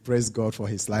Praise God for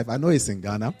his life. I know he's in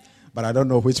Ghana, but I don't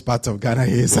know which part of Ghana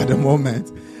he is at the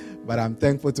moment. But I'm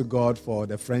thankful to God for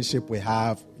the friendship we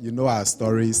have. You know our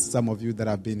stories. Some of you that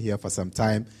have been here for some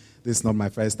time. This is not my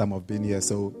first time of being here.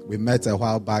 So we met a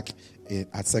while back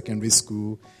at secondary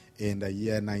school in the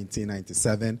year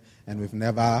 1997. And we've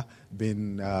never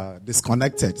been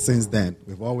disconnected since then.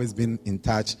 We've always been in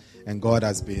touch. And God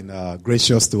has been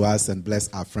gracious to us and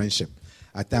blessed our friendship.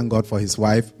 I thank God for his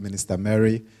wife, Minister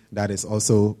Mary, that is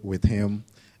also with him.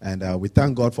 And we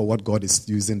thank God for what God is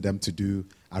using them to do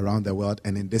around the world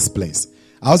and in this place.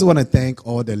 I also want to thank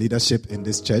all the leadership in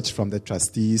this church, from the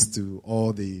trustees to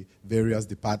all the various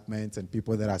departments and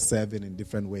people that are serving in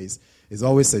different ways. It's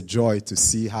always a joy to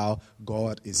see how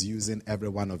God is using every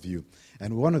one of you.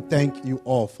 And we want to thank you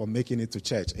all for making it to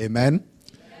church. Amen?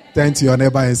 Turn to your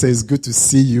neighbor and say, it's good to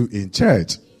see you in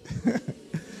church.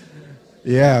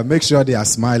 Yeah, make sure they are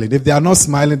smiling. If they are not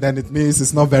smiling, then it means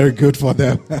it's not very good for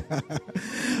them.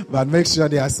 But make sure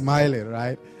they are smiling,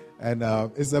 right? And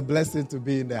it's a blessing to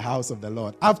be in the house of the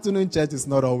Lord. Afternoon church is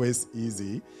not always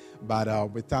easy,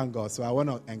 but we thank God. So I want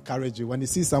to encourage you, when you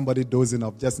see somebody dozing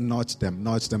off, just nudge them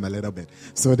a little bit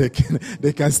so they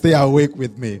can stay awake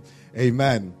with me.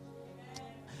 Amen.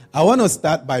 I want to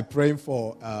start by praying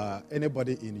for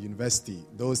anybody in university.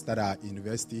 Those that are in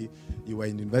university, you were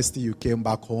in university, you came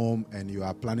back home and you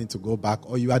are planning to go back,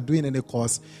 or you are doing any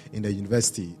course in the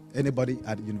university. Anybody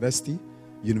at university?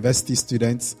 University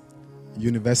students?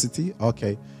 University?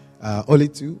 Okay. Only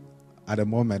 2 at the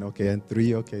moment. Okay. And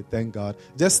 3. Okay. Thank God.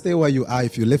 Just stay where you are.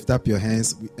 If you lift up your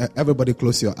hands, everybody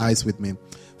close your eyes with me.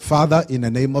 Father, in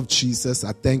the name of Jesus,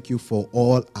 I thank you for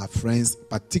all our friends,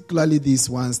 particularly these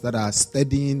ones that are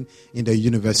studying in the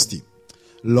university.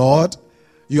 Lord,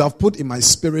 you have put in my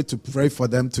spirit to pray for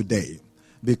them today,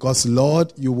 because,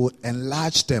 Lord, you will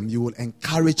enlarge them, you will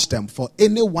encourage them. For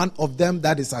any one of them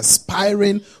that is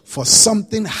aspiring for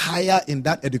something higher in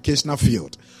that educational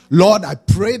field, Lord, I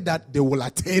pray that they will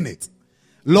attain it.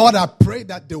 Lord, I pray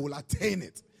that they will attain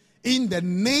it. In the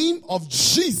name of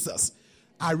Jesus,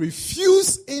 I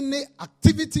refuse any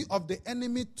activity of the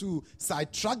enemy to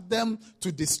sidetrack them,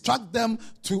 to distract them,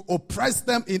 to oppress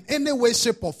them in any way,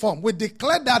 shape, or form. We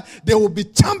declare that they will be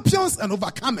champions and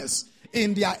overcomers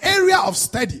in their area of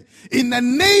study. In the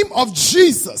name of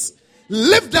Jesus,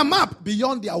 lift them up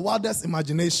beyond their wildest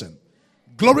imagination.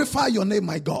 Glorify your name,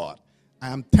 my God. I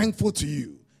am thankful to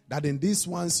you that in these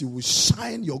ones you will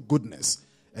shine your goodness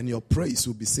and your praise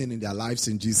will be seen in their lives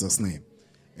in Jesus' name.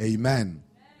 Amen.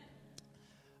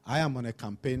 I am on a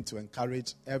campaign to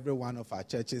encourage every one of our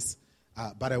churches.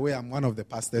 By the way, I'm one of the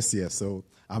pastors here, so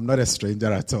I'm not a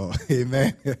stranger at all.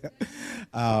 Amen.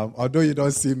 Although you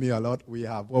don't see me a lot, we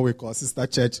have what we call Sister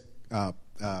Church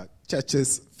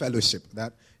Churches Fellowship.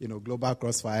 That, Global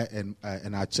Crossfire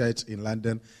and our church in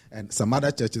London and some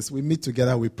other churches, we meet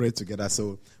together, we pray together,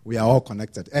 so we are all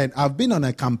connected. And I've been on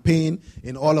a campaign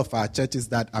in all of our churches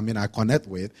that I connect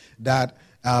with, that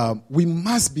we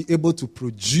must be able to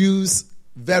produce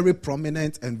very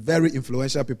prominent and very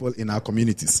influential people in our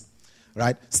communities,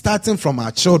 right? Starting from our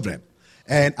children.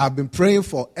 And I've been praying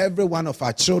for every one of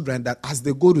our children that as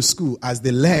they go to school, as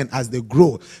they learn, as they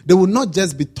grow, they will not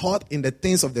just be taught in the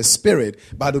things of the Spirit,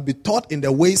 but will be taught in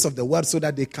the ways of the Word so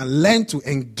that they can learn to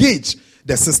engage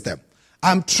the system.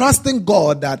 I'm trusting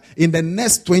God that in the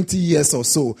next 20 years or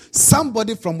so,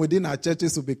 somebody from within our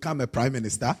churches will become a prime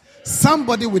minister.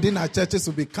 Somebody within our churches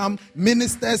will become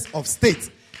ministers of state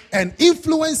and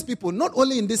influence people, not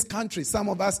only in this country. Some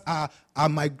of us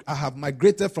have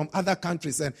migrated from other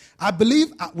countries. And I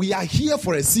believe we are here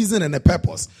for a season and a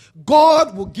purpose.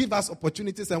 God will give us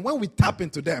opportunities. And when we tap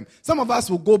into them, some of us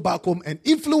will go back home and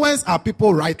influence our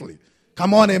people rightly.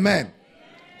 Come on, amen.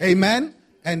 Amen.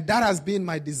 And that has been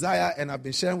my desire, and I've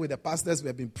been sharing with the pastors. We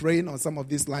have been praying on some of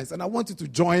these lines, and I want you to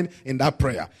join in that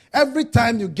prayer. Every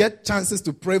time you get chances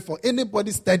to pray for anybody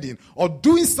studying or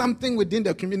doing something within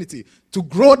the community to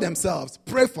grow themselves,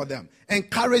 pray for them,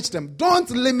 encourage them. Don't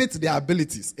limit their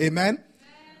abilities. Amen?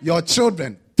 Your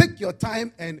children, take your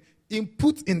time and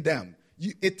input in them.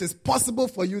 It is possible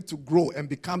for you to grow and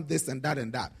become this and that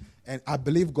and that. And I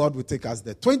believe God will take us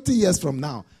there. 20 years from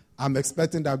now, I'm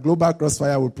expecting that Global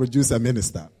Crossfire will produce a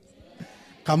minister.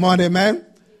 Come on, amen?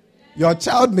 Your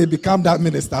child may become that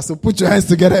minister, so put your hands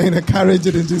together and encourage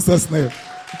it in Jesus' name.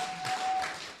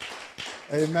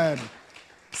 Amen.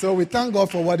 So we thank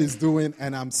God for what he's doing,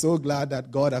 and I'm so glad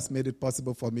that God has made it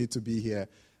possible for me to be here.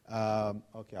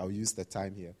 Okay, I'll use the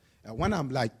time here. When I'm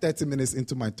like 30 minutes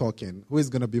into my talking, who is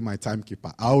going to be my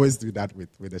timekeeper? I always do that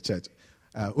with the church.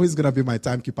 Who is going to be my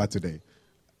timekeeper today?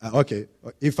 Okay,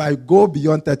 if I go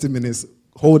beyond 30 minutes,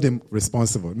 hold him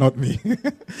responsible, not me.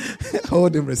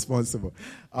 Hold him responsible.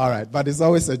 All right, but it's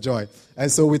always a joy.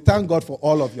 And so we thank God for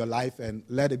all of your life, and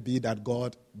let it be that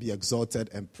God be exalted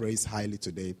and praised highly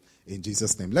today in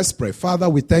Jesus' name. Let's pray. Father,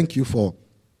 we thank you for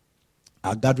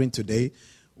our gathering today.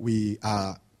 We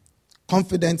are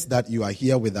confident that you are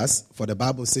here with us, for the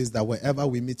Bible says that wherever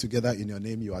we meet together in your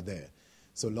name, you are there.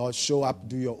 So, Lord, show up,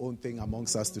 do your own thing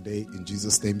amongst us today in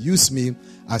Jesus' name. Use me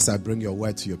as I bring your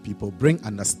word to your people. Bring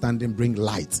understanding, bring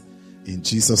light. In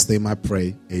Jesus' name I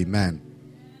pray. Amen.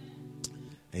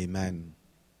 Amen.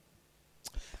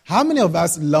 How many of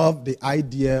us love the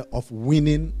idea of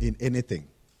winning in anything?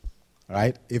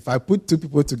 Right? If I put two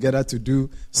people together to do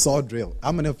sword drill,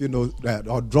 how many of you know that?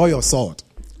 Or draw your sword.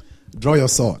 Draw your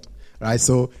sword. Right,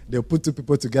 so they'll put two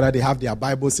people together, they have their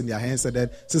Bibles in their hands, and then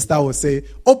sister will say,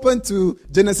 open to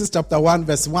Genesis chapter 1,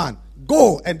 verse 1.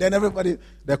 Go! And then everybody,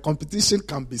 the competition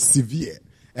can be severe.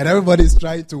 And everybody's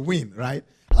trying to win, right?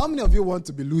 How many of you want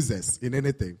to be losers in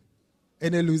anything?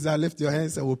 Any loser, lift your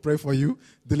hands and we'll pray for you,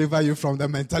 deliver you from the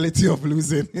mentality of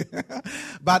losing.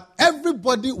 But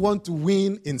everybody wants to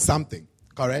win in something,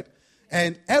 correct?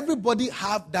 And everybody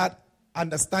have that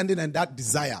understanding and that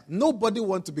desire. Nobody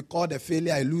wants to be called a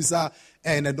failure, a loser,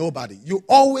 and a nobody. You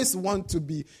always want to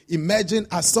be imagined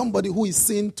as somebody who is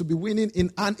seen to be winning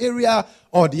in an area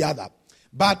or the other.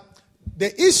 But the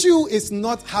issue is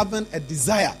not having a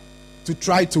desire to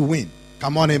try to win.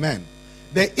 Come on, amen.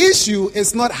 The issue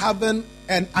is not having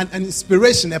an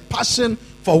inspiration, a passion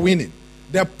for winning.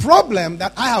 The problem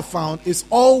that I have found is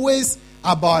always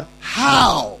about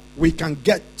how we can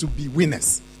get to be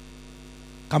winners.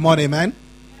 Come on, amen.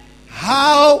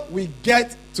 How we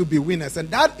get to be winners. And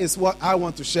that is what I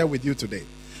want to share with you today.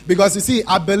 Because you see,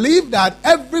 I believe that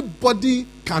everybody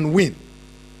can win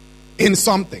in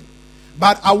something.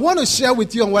 But I want to share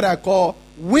with you on what I call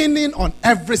winning on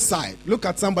every side. Look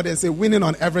at somebody and say, winning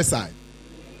on every side.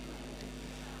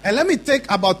 And let me take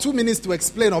about 2 minutes to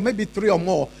explain, or maybe 3 or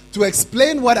more, to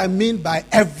explain what I mean by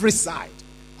every side.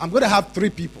 I'm going to have 3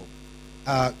 people.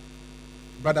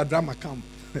 Brother Drama, come.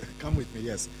 Come with me,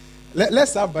 yes.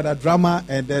 Let's have Brother Drama,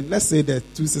 and then let's say the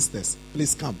 2 sisters.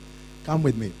 Please come. Come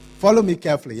with me. Follow me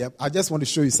carefully. Yep. I just want to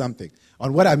show you something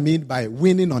on what I mean by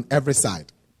winning on every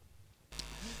side.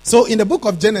 So in the book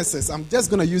of Genesis, I'm just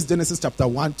going to use Genesis chapter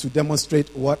 1 to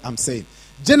demonstrate what I'm saying.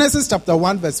 Genesis chapter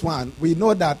 1 verse 1, we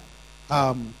know that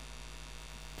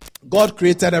God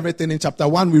created everything. In chapter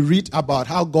 1, we read about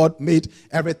how God made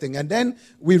everything. And then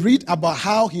we read about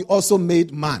how he also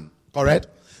made man. Correct?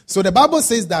 So the Bible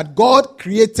says that God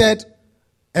created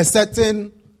a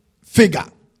certain figure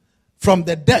from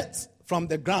the dirt, from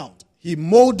the ground. He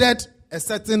molded a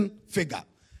certain figure.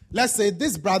 Let's say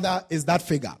this brother is that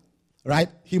figure, right?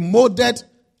 He molded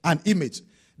an image.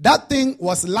 That thing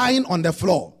was lying on the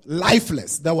floor,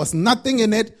 lifeless. There was nothing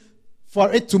in it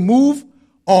for it to move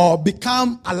or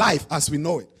become alive as we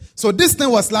know it. So this thing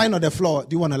was lying on the floor.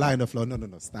 Do you want to lie on the floor? No.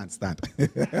 Stand.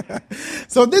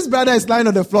 So this brother is lying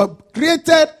on the floor,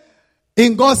 created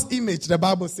in God's image, the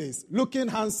Bible says. Looking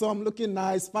handsome, looking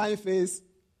nice, fine face,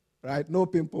 right? No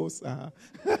pimples.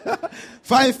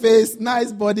 Fine face,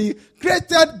 nice body,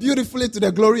 created beautifully to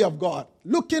the glory of God,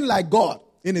 looking like God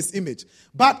in his image.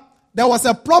 But there was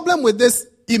a problem with this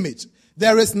image.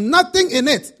 There is nothing in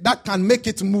it that can make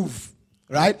it move.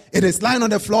 Right? It is lying on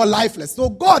the floor, lifeless. So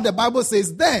God, the Bible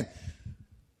says, then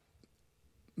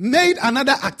made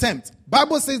another attempt.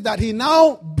 Bible says that he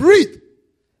now breathed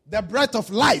the breath of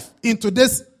life into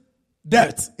this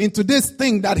dirt, into this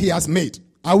thing that he has made.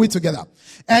 Are we together?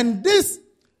 And this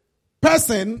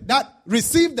person that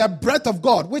received the breath of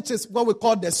God, which is what we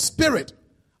call the spirit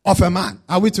of a man.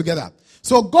 Are we together?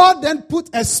 So God then put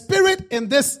a spirit in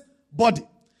this body.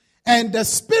 And the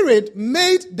spirit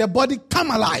made the body come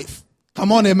alive.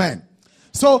 Come on, amen.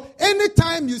 So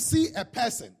anytime you see a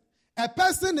person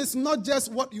is not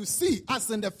just what you see as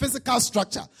in the physical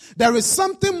structure. There is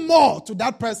something more to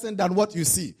that person than what you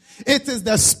see. It is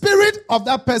the spirit of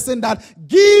that person that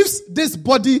gives this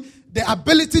body the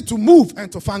ability to move and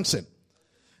to function.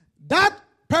 That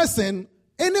person,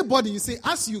 anybody you see,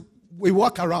 as we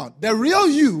walk around, the real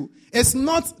you is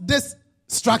not this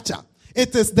structure.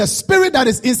 It is the spirit that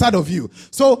is inside of you.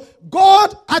 So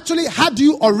God actually had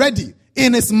you already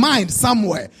in his mind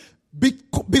somewhere.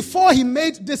 Before he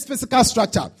made this physical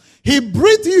structure, he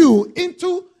breathed you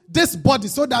into this body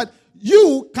so that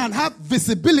you can have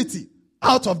visibility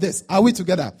out of this. Are we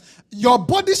together? Your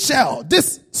body shell,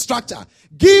 this structure,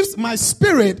 gives my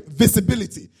spirit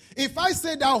visibility. If I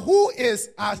say that who is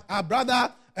our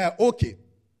brother Okay,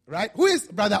 right? Who is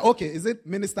brother Okay? Is it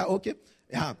Minister Okay?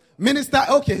 Yeah. Minister,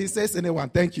 okay, he says anyone.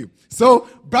 Thank you. So,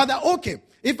 brother, okay.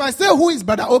 If I say who is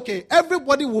brother, okay,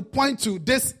 everybody will point to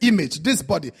this image, this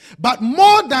body. But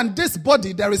more than this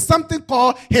body, there is something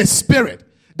called his spirit.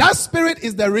 That spirit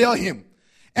is the real him.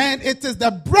 And it is the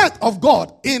breath of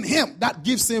God in him that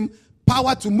gives him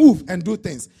power to move and do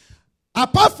things.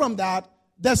 Apart from that,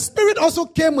 the spirit also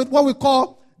came with what we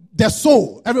call the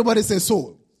soul. Everybody say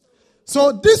soul.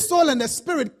 So this soul and the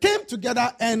spirit came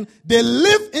together and they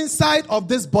live inside of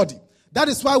this body. That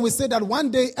is why we say that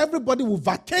one day everybody will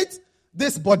vacate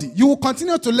this body. You will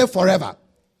continue to live forever.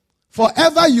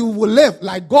 Forever you will live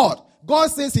like God.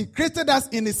 God says he created us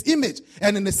in his image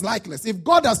and in his likeness. If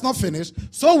God has not finished,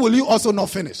 so will you also not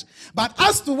finish. But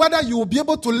as to whether you will be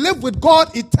able to live with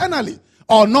God eternally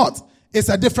or not, it's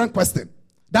a different question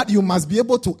that you must be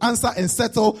able to answer and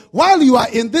settle while you are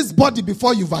in this body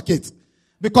before you vacate.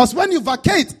 Because when you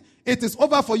vacate, it is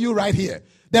over for you right here.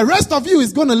 The rest of you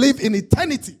is going to live in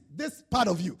eternity. This part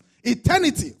of you.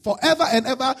 Eternity, forever and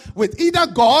ever, with either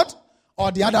God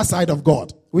or the other side of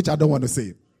God, which I don't want to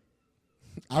say.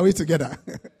 Are we together?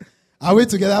 Are we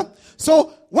together?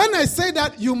 So, when I say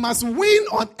that you must win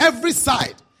on every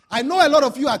side, I know a lot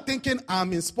of you are thinking,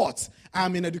 I'm in sports,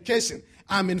 I'm in education,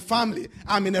 I'm in family,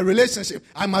 I'm in a relationship,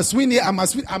 I must win here, I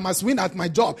must win at my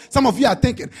job. Some of you are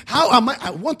thinking, how am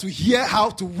I want to hear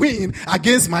how to win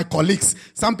against my colleagues.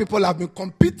 Some people have been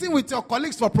competing with your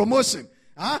colleagues for promotion.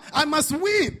 I must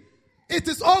win. It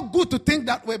is all good to think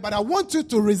that way, but I want you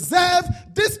to reserve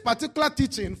this particular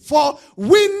teaching for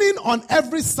winning on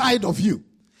every side of you.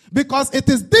 Because it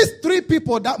is these three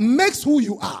people that makes who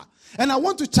you are. And I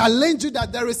want to challenge you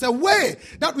that there is a way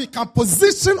that we can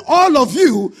position all of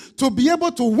you to be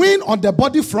able to win on the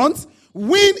body front,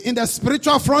 win in the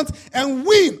spiritual front, and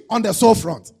win on the soul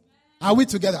front. Are we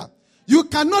together? You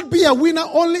cannot be a winner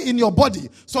only in your body.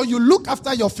 So you look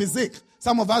after your physique.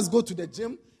 Some of us go to the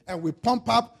gym and we pump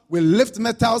up, we lift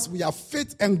metals, we are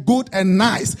fit and good and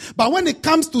nice. But when it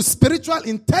comes to spiritual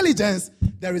intelligence,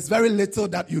 there is very little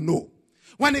that you know.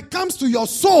 When it comes to your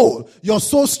soul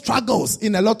struggles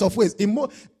in a lot of ways.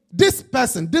 This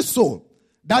person, this soul,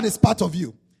 that is part of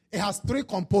you. It has three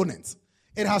components.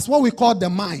 It has what we call the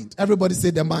mind. Everybody say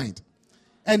the mind.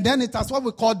 And then it has what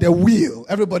we call the will.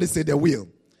 Everybody say the will.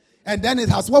 And then it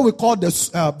has what we call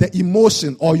the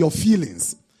emotion or your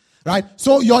feelings. Right?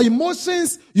 So your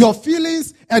emotions, your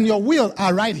feelings, and your will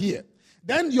are right here.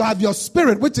 Then you have your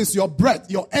spirit, which is your breath,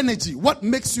 your energy, what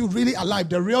makes you really alive,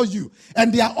 the real you.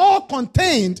 And they are all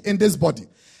contained in this body.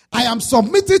 I am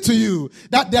submitting to you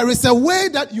that there is a way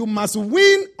that you must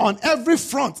win on every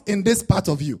front in this part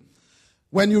of you.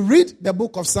 When you read the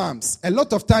book of Psalms, a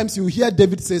lot of times you hear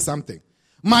David say something.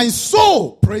 My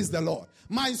soul, praise the Lord.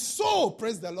 My soul,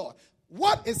 praise the Lord.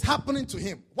 What is happening to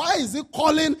him? Why is he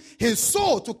calling his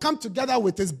soul to come together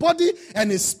with his body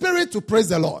and his spirit to praise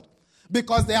the Lord?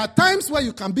 Because there are times where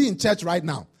you can be in church right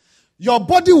now. Your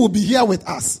body will be here with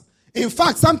us. In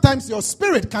fact, sometimes your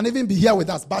spirit can even be here with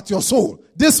us. But your soul,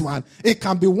 this one, it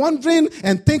can be wondering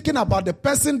and thinking about the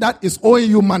person that is owing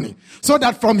you money. So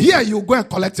that from here you go and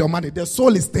collect your money. The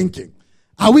soul is thinking.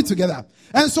 Are we together?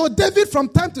 And so David from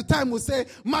time to time will say,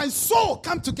 my soul,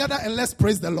 come together and let's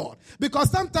praise the Lord. Because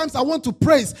sometimes I want to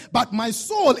praise, but my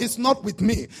soul is not with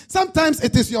me. Sometimes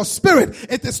it is your spirit.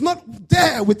 It is not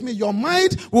there with me. Your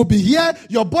mind will be here.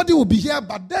 Your body will be here.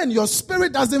 But then your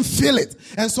spirit doesn't feel it.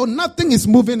 And so nothing is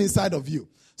moving inside of you.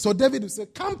 So David will say,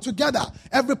 come together,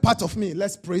 every part of me.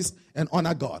 Let's praise and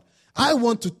honor God. I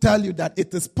want to tell you that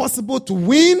it is possible to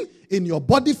win in your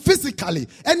body physically.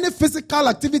 Any physical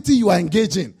activity you are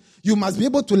engaged in. You must be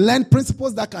able to learn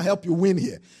principles that can help you win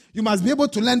here. You must be able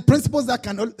to learn principles that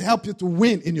can help you to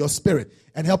win in your spirit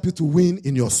and help you to win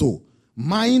in your soul.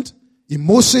 Mind,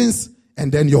 emotions,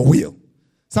 and then your will.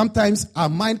 Sometimes our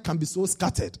mind can be so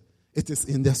scattered. It is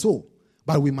in the soul.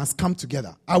 But we must come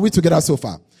together. Are we together so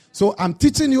far? So I'm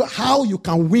teaching you how you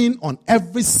can win on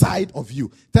every side of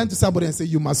you. Turn to somebody and say,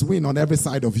 you must win on every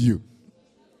side of you.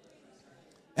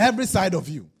 Every side of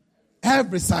you.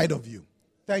 Every side of you.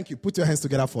 Thank you. Put your hands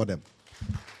together for them.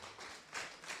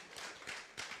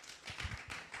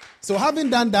 So having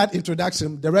done that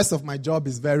introduction, the rest of my job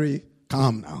is very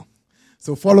calm now.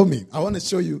 So follow me. I want to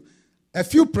show you a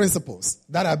few principles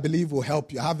that I believe will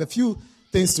help you. I have a few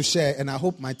things to share, and I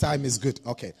hope my time is good.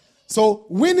 Okay. So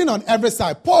winning on every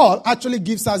side. Paul actually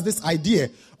gives us this idea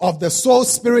of the soul,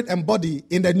 spirit, and body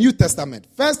in the New Testament.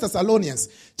 1 Thessalonians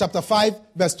chapter 5,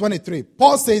 verse 23.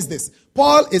 Paul says this.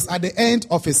 Paul is at the end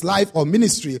of his life or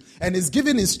ministry and is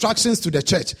giving instructions to the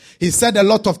church. He said a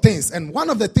lot of things. And one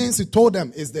of the things he told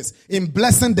them is this. In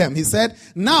blessing them, he said,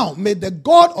 now may the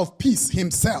God of peace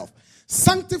himself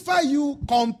sanctify you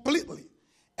completely,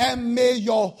 And may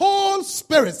your whole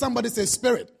spirit, somebody say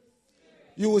spirit.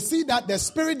 You will see that the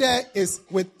spirit there is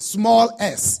with small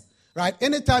s. Right?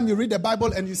 Anytime you read the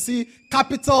Bible and you see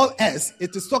capital S,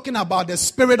 it is talking about the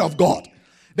Spirit of God.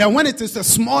 Then when it is a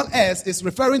small s, it's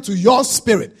referring to your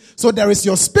spirit. So there is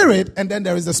your spirit and then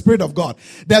there is the Spirit of God.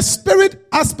 The spirit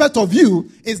aspect of you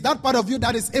is that part of you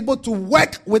that is able to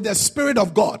work with the Spirit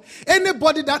of God.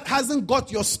 Anybody that hasn't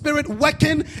got your spirit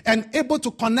working and able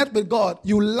to connect with God,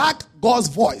 you lack God's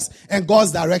voice and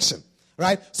God's direction.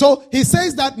 Right? So he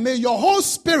says that may your whole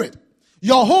spirit,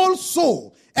 your whole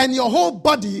soul, and your whole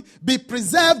body be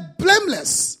preserved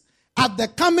blameless at the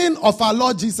coming of our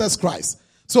Lord Jesus Christ.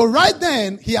 So right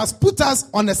then, he has put us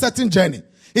on a certain journey.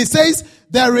 He says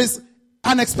there is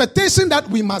an expectation that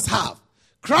we must have.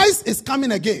 Christ is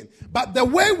coming again. But the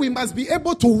way we must be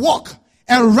able to walk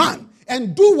and run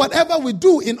and do whatever we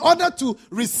do in order to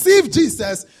receive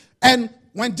Jesus, and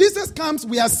when Jesus comes,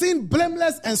 we are seen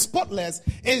blameless and spotless,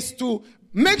 is to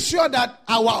make sure that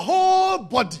our whole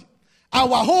body,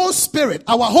 our whole spirit,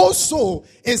 our whole soul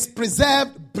is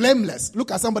preserved blameless.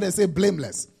 Look at somebody and say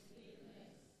blameless.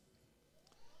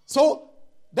 So,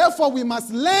 therefore, we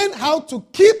must learn how to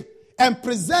keep and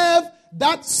preserve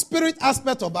that spirit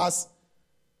aspect of us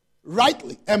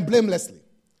rightly and blamelessly.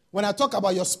 When I talk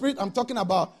about your spirit, I'm talking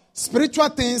about spiritual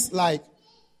things like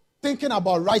thinking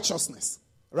about righteousness,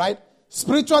 right?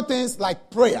 Spiritual things like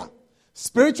prayer.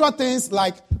 Spiritual things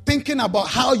like thinking about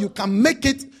how you can make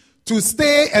it to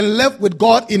stay and live with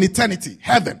God in eternity,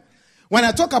 heaven. When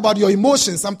I talk about your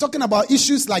emotions, I'm talking about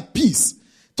issues like peace,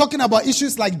 talking about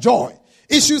issues like joy,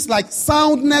 issues like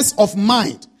soundness of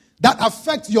mind that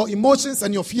affect your emotions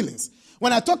and your feelings.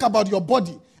 When I talk about your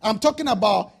body, I'm talking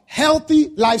about healthy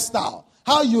lifestyle,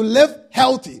 how you live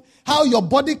healthy, how your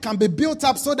body can be built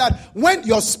up so that when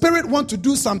your spirit wants to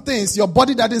do some things, your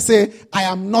body doesn't say, I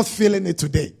am not feeling it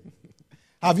today.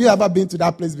 Have you ever been to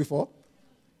that place before?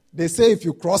 They say if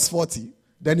you cross 40,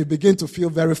 then you begin to feel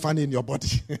very funny in your body.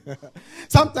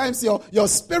 Sometimes your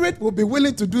spirit will be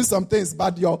willing to do some things,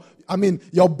 but your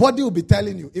body will be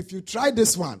telling you, if you try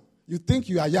this one, you think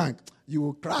you are young, you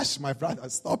will crash, my brother,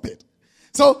 stop it.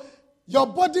 So your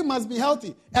body must be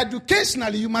healthy.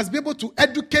 Educationally, you must be able to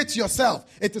educate yourself.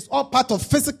 It is all part of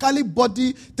physically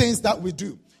body things that we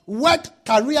do. Work,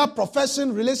 career,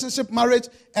 profession, relationship, marriage,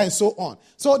 and so on.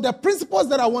 So the principles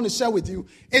that I want to share with you,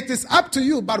 it is up to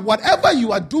you. But whatever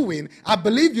you are doing, I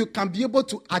believe you can be able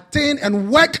to attain and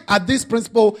work at this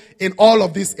principle in all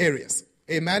of these areas.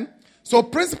 Amen. So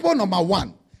principle number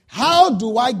 1, how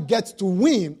do I get to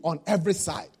win on every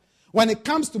side? When it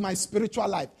comes to my spiritual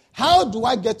life, how do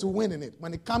I get to win in it?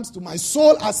 When it comes to my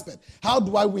soul aspect, how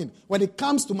do I win? When it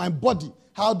comes to my body,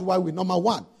 how do I win? Number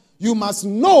 1, you must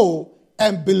know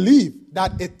and believe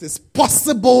that it is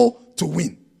possible to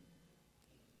win.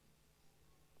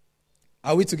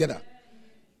 Are we together?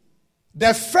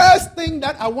 The first thing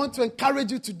that I want to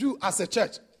encourage you to do as a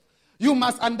church, you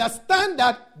must understand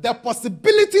that the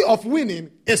possibility of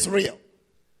winning is real.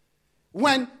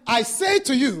 When I say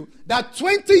to you that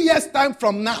 20 years' time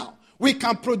from now, we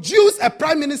can produce a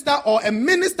prime minister or a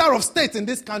minister of state in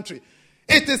this country,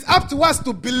 it is up to us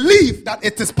to believe that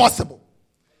it is possible.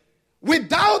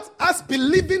 Without us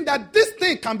believing that this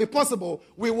thing can be possible,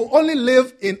 we will only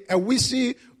live in a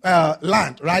wishy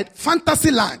land, right? Fantasy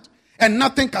land, and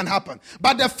nothing can happen.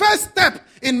 But the first step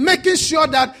in making sure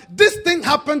that this thing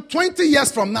happens 20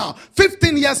 years from now,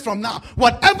 15 years from now,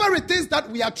 whatever it is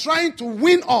that we are trying to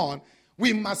win on,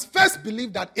 we must first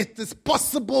believe that it is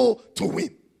possible to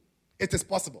win. It is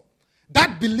possible.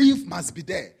 That belief must be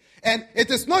there. And it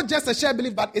is not just a shared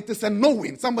belief, but it is a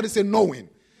knowing. Somebody say knowing.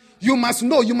 You must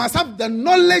know, you must have the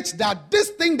knowledge that this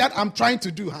thing that I'm trying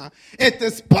to do, it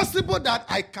is possible that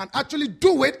I can actually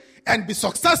do it and be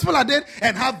successful at it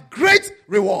and have great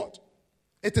reward.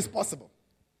 It is possible.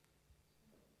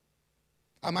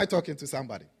 Am I talking to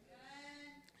somebody?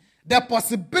 The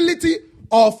possibility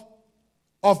of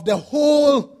the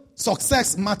whole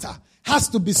success matter has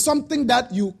to be something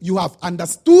that you have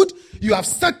understood, you have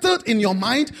settled in your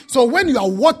mind. So when you are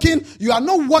walking, you are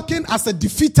not walking as a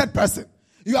defeated person.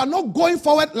 You are not going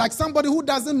forward like somebody who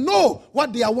doesn't know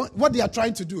what they are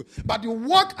trying to do. But you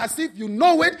walk as if you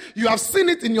know it. You have seen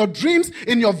it in your dreams,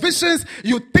 in your visions.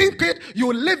 You think it,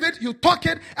 you live it, you talk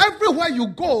it. Everywhere you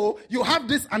go, you have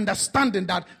this understanding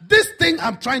that this thing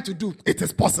I'm trying to do, it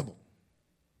is possible.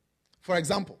 For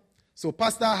example, so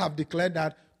pastor have declared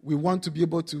that we want to be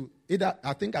able to either,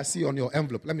 I think I see on your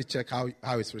envelope, let me check how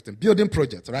it's written. Building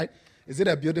project, right? Is it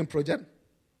a building project?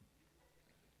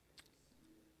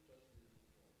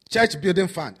 Church building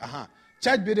fund.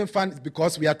 Church building fund is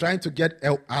because we are trying to get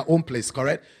our own place,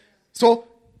 correct? So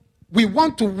we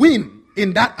want to win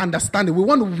in that understanding. We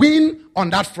want to win on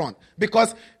that front.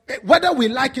 Because whether we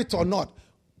like it or not,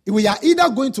 we are either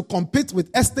going to compete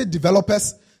with estate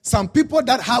developers, some people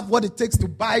that have what it takes to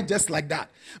buy just like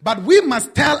that. But we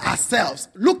must tell ourselves,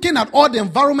 looking at all the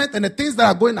environment and the things that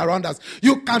are going around us,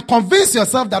 you can convince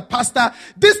yourself that, Pastor,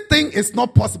 this thing is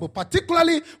not possible.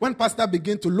 Particularly when Pastor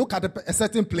begin to look at a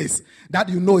certain place that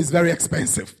you know is very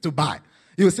expensive to buy.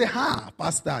 You say,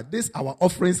 Pastor, this our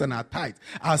offerings and our tithe,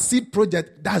 our seed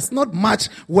project does not match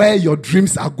where your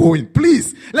dreams are going.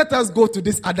 Please, let us go to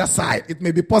this other side. It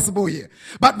may be possible here.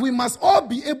 But we must all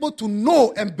be able to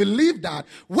know and believe that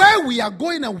where we are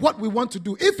going and what we want to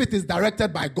do, if it is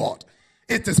directed by God,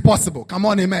 it is possible. Come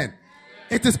on, amen.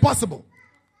 It is possible.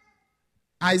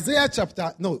 Hosea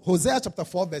chapter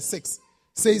 4 verse 6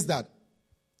 says that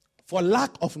for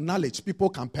lack of knowledge, people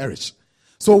can perish.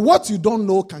 So what you don't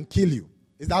know can kill you.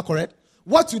 Is that correct?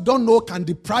 What you don't know can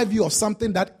deprive you of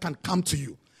something that can come to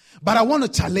you. But I want to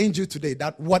challenge you today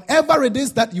that whatever it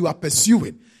is that you are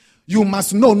pursuing, you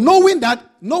must know. Knowing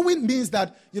means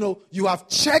that, you have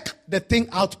checked the thing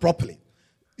out properly.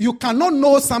 You cannot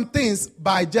know some things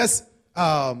by just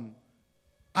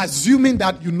assuming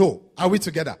that you know. Are we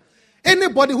together?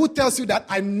 Anybody who tells you that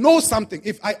I know something,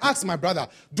 if I ask my brother,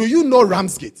 do you know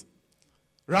Ramsgate?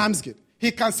 Ramsgate. He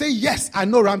can say, yes, I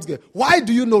know Ramsgate. Why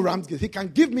do you know Ramsgate? He can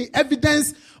give me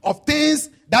evidence of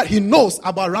things that he knows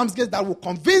about Ramsgate that will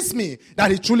convince me that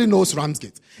he truly knows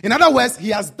Ramsgate. In other words, he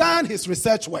has done his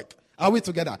research work. Are we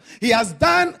together? He has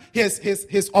done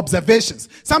his observations.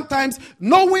 Sometimes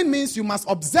knowing means you must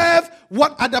observe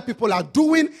what other people are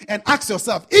doing and ask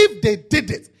yourself, if they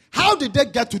did it, how did they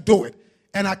get to do it?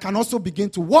 And I can also begin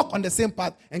to walk on the same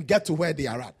path and get to where they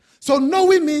are at. So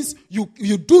knowing means you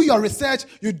do your research,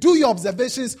 you do your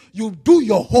observations, you do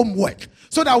your homework.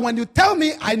 So that when you tell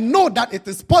me, I know that it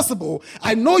is possible,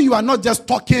 I know you are not just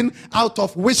talking out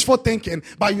of wishful thinking,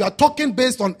 but you are talking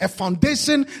based on a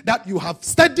foundation that you have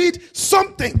studied,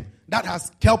 something that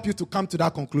has helped you to come to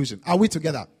that conclusion. Are we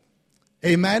together?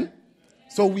 Amen?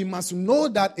 So we must know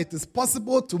that it is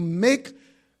possible to make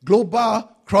Global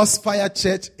Crossfire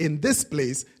Church in this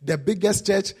place the biggest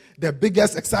church, the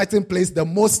biggest exciting place, the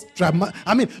most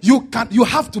dramatic. You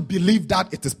have to believe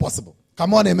that it is possible.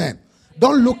 Come on, amen.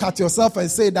 Don't look at yourself and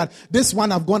say that this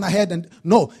one I've gone ahead and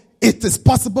no, it is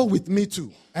possible with me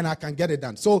too, and I can get it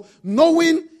done. So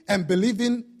knowing and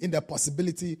believing in the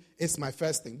possibility is my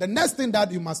first thing. The next thing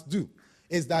that you must do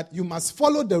is that you must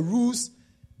follow the rules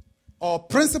or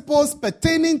principles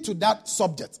pertaining to that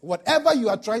subject. Whatever you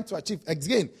are trying to achieve.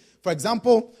 Again, for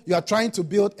example, you are trying to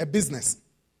build a business.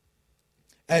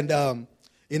 And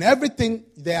in everything,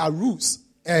 there are rules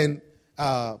and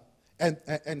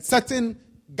certain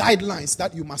guidelines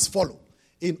that you must follow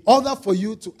in order for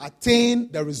you to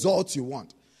attain the results you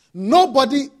want.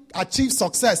 Nobody achieves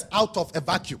success out of a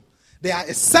vacuum. There are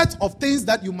a set of things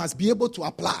that you must be able to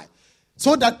apply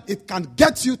so that it can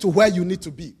get you to where you need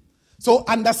to be. So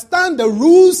understand the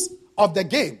rules of the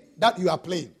game that you are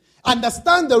playing.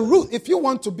 Understand the rules. If you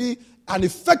want to be an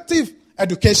effective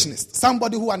educationist,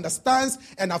 somebody who understands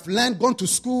and have learned, gone to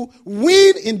school,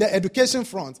 win in the education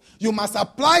front, you must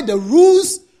apply the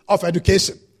rules of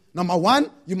education. Number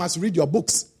one, you must read your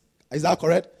books. Is that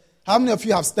correct? How many of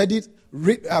you have studied?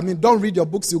 Don't read your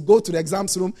books. You go to the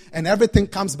exams room and everything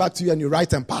comes back to you and you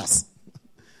write and pass.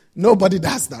 Nobody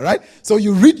does that, right? So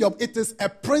you read it is a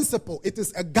principle, it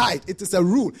is a guide, it is a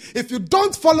rule. If you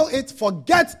don't follow it,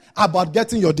 forget about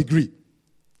getting your degree.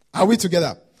 Are we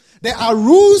together? There are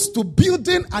rules to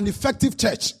building an effective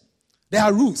church. There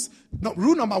are rules. No,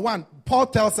 rule number one, Paul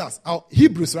tells us, or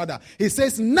Hebrews rather, he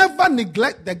says, never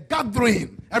neglect the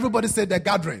gathering. Everybody say the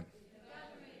gathering.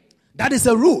 That is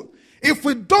a rule. If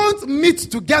we don't meet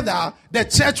together, the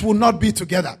church will not be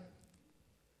together.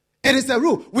 It is a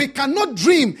rule. We cannot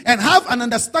dream and have an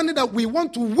understanding that we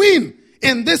want to win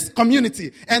in this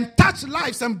community and touch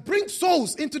lives and bring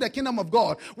souls into the kingdom of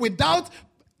God without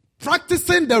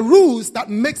practicing the rules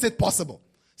that makes it possible.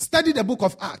 Study the book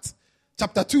of Acts.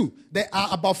 Chapter 2, there are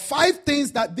about 5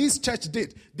 things that this church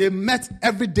did. They met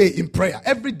every day in prayer.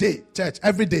 Every day, church,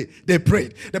 every day they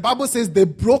prayed. The Bible says they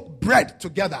broke bread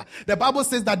together. The Bible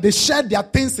says that they shared their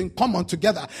things in common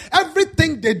together.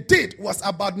 Everything they did was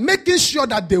about making sure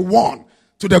that they won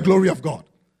to the glory of God.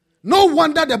 No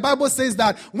wonder the Bible says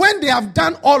that when they have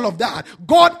done all of that,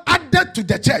 God added to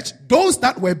the church those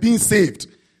that were being saved.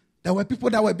 There were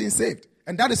people that were being saved.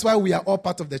 And that is why we are all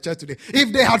part of the church today.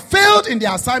 If they had failed in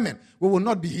their assignment, we will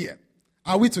not be here.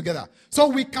 Are we together? So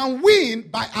we can win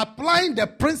by applying the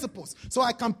principles. So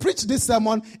I can preach this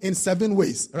sermon in 7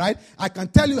 ways, right? I can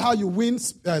tell you how you win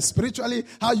spiritually,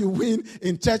 how you win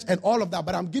in church and all of that.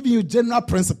 But I'm giving you general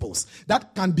principles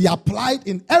that can be applied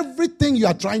in everything you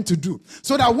are trying to do.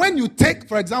 So that when you take,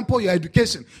 for example, your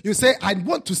education, you say, I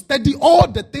want to study all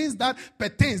the things that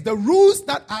pertains, the rules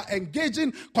that are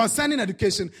engaging concerning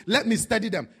education. Let me study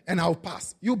them and I'll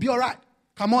pass. You'll be all right.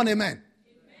 Come on, amen.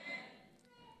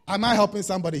 Am I helping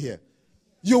somebody here?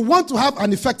 You want to have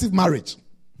an effective marriage,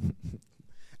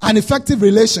 an effective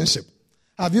relationship.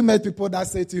 Have you met people that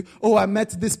say to you, oh, I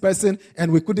met this person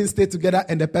and we couldn't stay together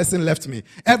and the person left me?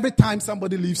 Every time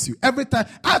somebody leaves you, every time,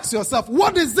 ask yourself,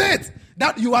 what is it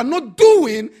that you are not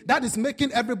doing that is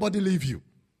making everybody leave you?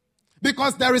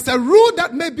 Because there is a rule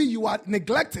that maybe you are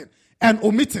neglecting and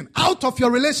omitting out of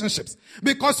your relationships.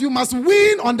 Because you must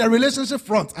win on the relationship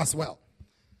front as well.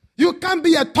 You can't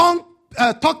be a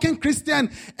talking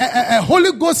Christian, a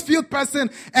Holy Ghost filled person,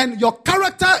 and your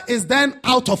character is then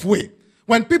out of way.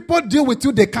 When people deal with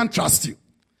you, they can't trust you.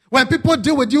 When people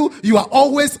deal with you, you are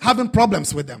always having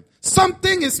problems with them.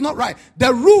 Something is not right.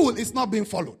 The rule is not being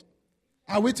followed.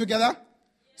 Are we together?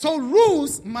 So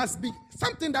rules must be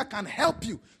something that can help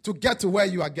you to get to where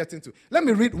you are getting to. Let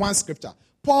me read one scripture.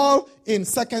 Paul in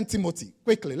 2 Timothy.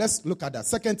 Quickly, let's look at that.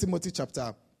 2 Timothy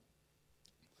chapter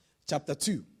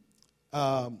 2.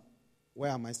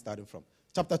 Where am I starting from?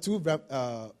 Chapter 2,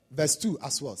 verse 2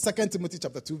 as well. 2 Timothy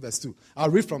chapter 2, verse 2. I'll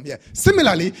read from here.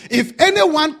 Similarly, if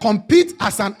anyone competes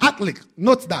as an athlete,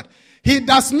 note that, he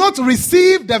does not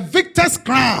receive the victor's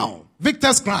crown.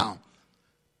 Victor's crown.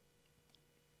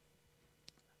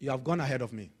 You have gone ahead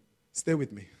of me. Stay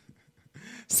with me.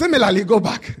 Similarly, go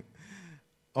back.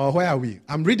 Or where are we?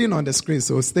 I'm reading on the screen,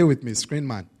 so stay with me, screen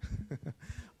man.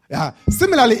 Yeah.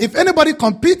 Similarly, if anybody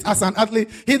competes as an athlete,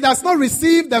 he does not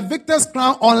receive the victor's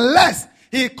crown unless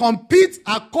he competes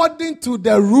according to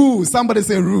the rules. Somebody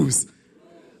say rules.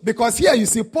 Because here you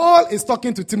see, Paul is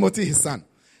talking to Timothy, his son.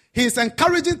 He is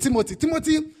encouraging Timothy.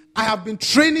 Timothy, I have been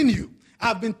training you.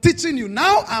 I've been teaching you.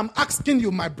 Now I'm asking you,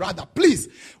 my brother, please,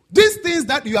 these things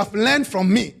that you have learned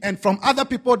from me and from other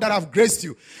people that have graced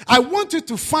you, I want you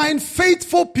to find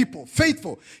faithful people.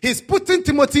 Faithful. He's putting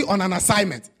Timothy on an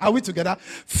assignment. Are we together?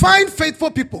 Find faithful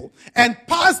people and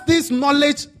pass this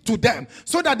knowledge to them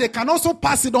so that they can also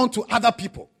pass it on to other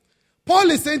people.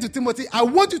 Paul is saying to Timothy, I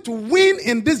want you to win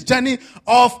in this journey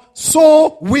of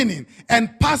soul winning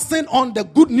and passing on the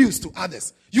good news to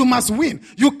others. You must win.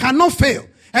 You cannot fail.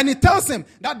 And he tells him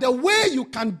that the way you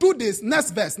can do this,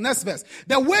 next verse,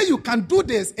 the way you can do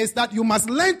this is that you must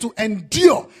learn to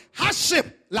endure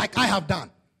hardship like I have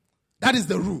done. That is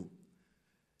the rule.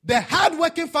 The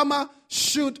hard-working farmer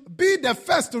should be the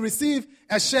first to receive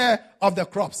a share of the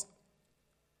crops.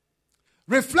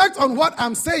 Reflect on what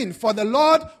I'm saying, for the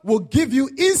Lord will give you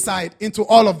insight into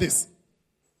all of this.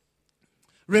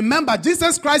 Remember,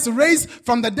 Jesus Christ raised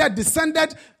from the dead,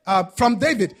 descended from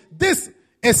David. This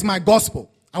is my gospel.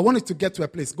 I want it to get to a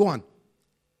place. Go on.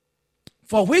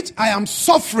 For which I am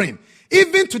suffering,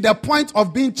 even to the point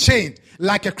of being chained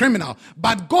like a criminal.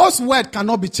 But God's word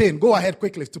cannot be chained. Go ahead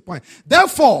quickly to point.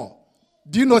 Therefore,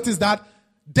 do you notice that?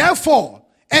 Therefore,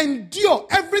 endure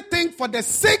everything for the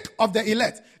sake of the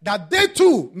elect, that they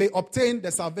too may obtain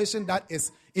the salvation that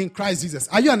is in Christ Jesus.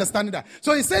 Are you understanding that?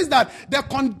 So he says that the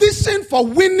condition for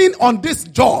winning on this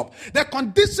job, the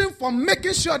condition for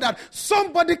making sure that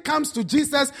somebody comes to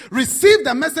Jesus, receive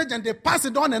the message and they pass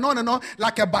it on and on and on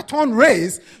like a baton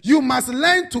race, you must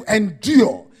learn to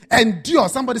endure. Endure.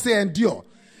 Somebody say endure.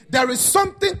 There is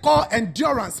something called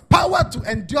endurance, power to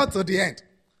endure to the end.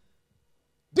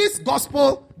 This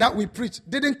gospel that we preach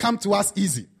didn't come to us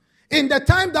easy. In the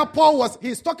time that Paul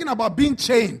he's talking about being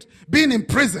chained, being in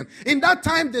prison. In that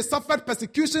time, they suffered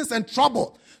persecutions and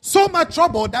trouble. So much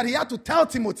trouble that he had to tell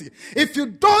Timothy, if you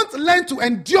don't learn to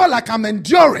endure like I'm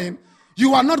enduring,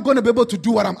 you are not going to be able to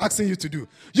do what I'm asking you to do.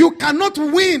 You cannot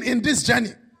win in this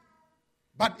journey.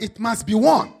 But it must be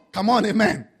won. Come on,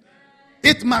 amen.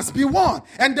 It must be won.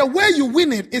 And the way you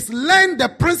win it is learn the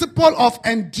principle of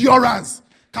endurance.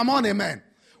 Come on, amen.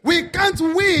 We can't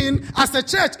win as a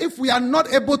church if we are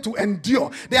not able to endure.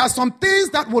 There are some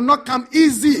things that will not come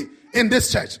easy in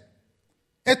this church.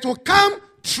 It will come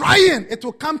trying. It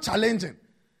will come challenging.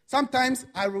 Sometimes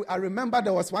I remember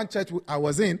there was one church I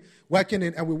was working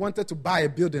in, and we wanted to buy a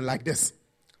building like this.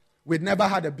 We'd never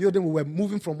had a building. We were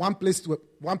moving from one place to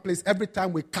one place every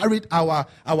time we carried our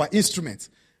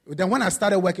instruments. Then when I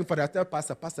started working for the hotel,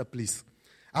 Pastor, please.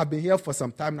 I've been here for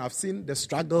some time now. I've seen the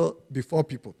struggle before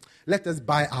people. Let us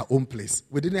buy our own place.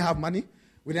 We didn't have money.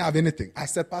 We didn't have anything. I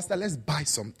said, Pastor, let's buy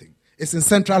something. It's in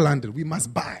central London. We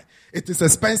must buy. It is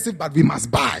expensive, but we must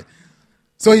buy.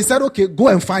 So he said, okay, go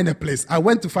and find a place. I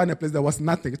went to find a place. There was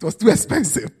nothing. It was too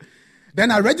expensive. Then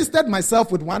I registered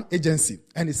myself with one agency.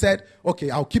 And he said,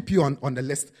 okay, I'll keep you on the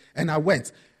list. And I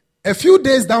went. A few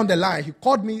days down the line, he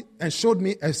called me and showed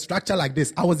me a structure like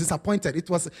this. I was disappointed. It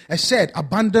was a shed,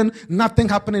 abandoned, nothing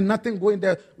happening, nothing going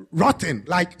there, rotten,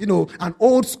 like, an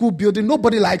old school building.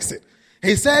 Nobody likes it.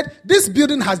 He said, this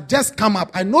building has just come up.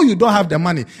 I know you don't have the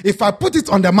money. If I put it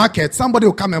on the market, somebody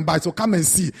will come and buy it. So come and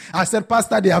see. I said,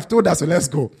 Pastor, they have told us, so let's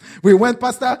go. We went.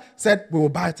 Pastor said, we will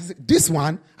buy it. I said, this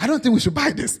one, I don't think we should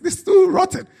buy this. This is too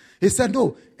rotten. He said,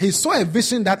 no. He saw a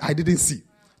vision that I didn't see.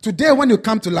 Today, when you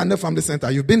come to London Family Center,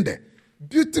 you've been there.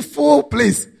 Beautiful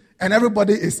place. And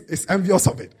everybody is envious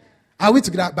of it. Are we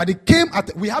together? But it came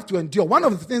we have to endure. One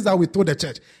of the things that we told the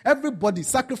church, everybody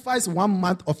sacrifice 1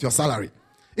 month of your salary.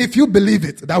 If you believe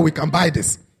it, that we can buy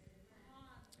this.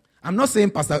 I'm not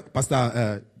saying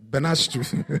Pastor Bernard's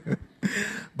truth,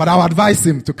 but I'll advise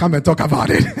him to come and talk about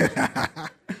it.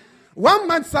 1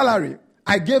 month salary,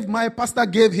 my pastor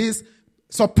gave his.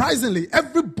 Surprisingly,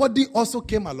 everybody also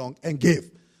came along and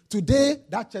gave. Today,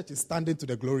 that church is standing to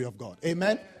the glory of God.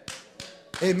 Amen?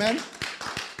 Amen?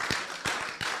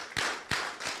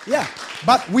 Yeah,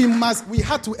 but we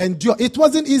had to endure. It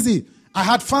wasn't easy. I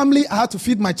had family, I had to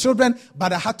feed my children,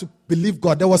 but I had to believe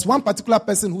God. There was one particular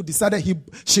person who decided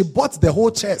she bought the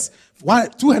whole chairs,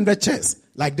 200 chairs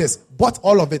like this, bought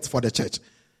all of it for the church.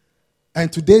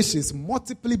 And today she's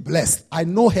multiply blessed. I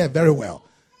know her very well.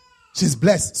 She's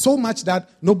blessed so much that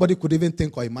nobody could even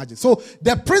think or imagine. So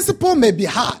the principle may be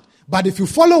hard, but if you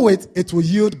follow it, it will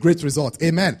yield great results.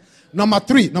 Amen. Number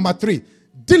three,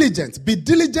 diligent. Be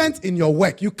diligent in your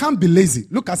work. You can't be lazy.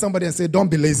 Look at somebody and say, don't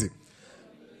be lazy.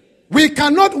 We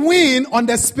cannot win on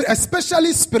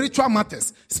especially spiritual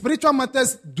matters. Spiritual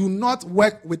matters do not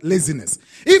work with laziness.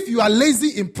 If you are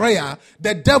lazy in prayer,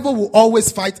 the devil will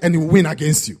always fight and he will win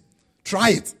against you.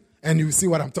 Try it and you will see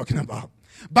what I'm talking about.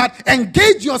 But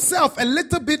engage yourself a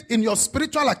little bit in your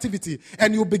spiritual activity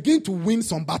and you'll begin to win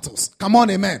some battles. Come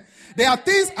on, amen. There are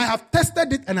things, I have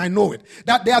tested it and I know it,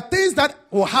 that there are things that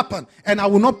will happen and I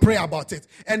will not pray about it.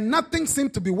 And nothing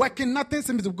seems to be working, nothing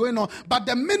seems to be going on. But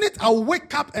the minute I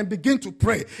wake up and begin to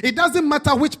pray, it doesn't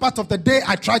matter which part of the day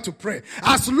I try to pray.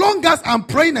 As long as I'm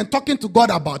praying and talking to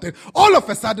God about it, all of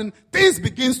a sudden, things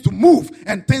begins to move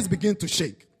and things begin to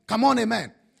shake. Come on,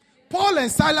 amen. Paul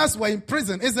and Silas were in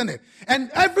prison, isn't it?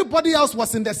 And everybody else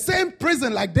was in the same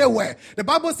prison like they were. The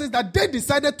Bible says that they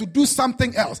decided to do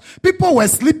something else. People were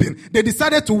sleeping. They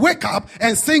decided to wake up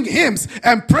and sing hymns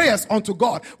and prayers unto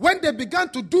God. When they began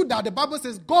to do that, the Bible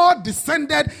says God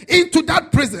descended into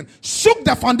that prison, shook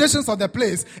the foundations of the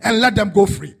place, and let them go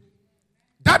free.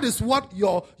 That is what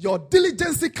your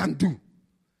diligence can do.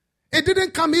 It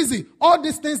didn't come easy. All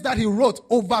these things that he wrote,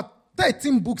 over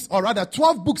 13 books, or rather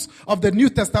 12 books of the New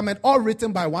Testament, all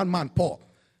written by one man, Paul.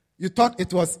 You thought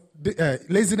it was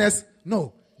laziness?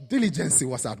 No, diligence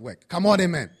was at work. Come on,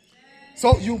 amen.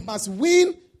 So you must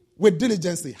win with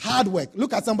diligence, hard work.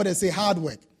 Look at somebody and say hard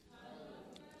work.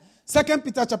 2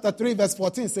 Peter chapter 3 verse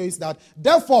 14 says that,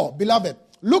 therefore, beloved,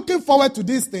 looking forward to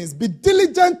these things, be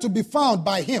diligent to be found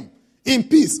by him in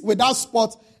peace, without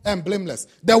spot and blameless.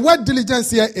 The word diligence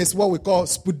here is what we call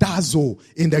spudazo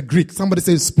in the Greek. Somebody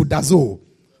says spudazo.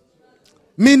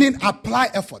 Meaning apply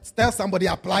effort. Tell somebody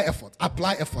apply effort.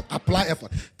 Apply effort. Apply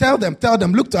effort. Tell them.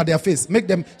 Look to their face.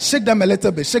 Shake them a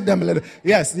little bit. Shake them a little.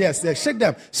 Yes. Shake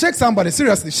them. Shake somebody.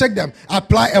 Seriously. Shake them.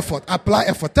 Apply effort. Apply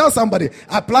effort. Tell somebody.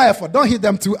 Apply effort. Don't hit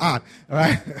them too hard. All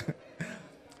right.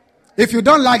 If you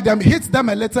don't like them, hit them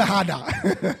a little harder.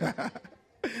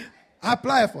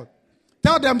 Apply effort.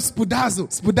 Tell them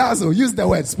spudazo. Use the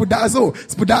word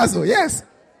spudazo. Yes.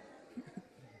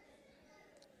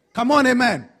 Come on,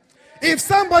 amen. If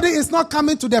somebody is not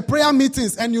coming to the prayer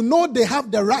meetings and you know they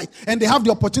have the right and they have the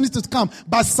opportunity to come,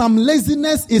 but some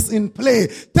laziness is in play,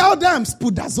 tell them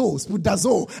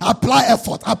spudazo. Apply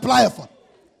effort.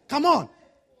 Come on.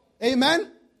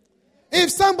 Amen. If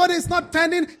somebody is not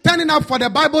turning up for the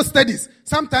Bible studies,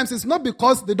 sometimes it's not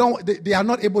because they are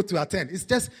not able to attend. It's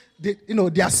just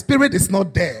their spirit is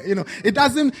not there. It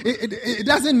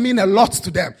doesn't mean a lot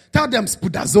to them. Tell them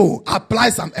spudazo. Apply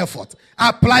some effort.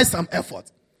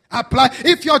 Apply.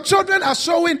 If your children are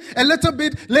showing a little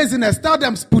bit laziness, tell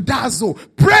them spudazo.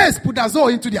 Pray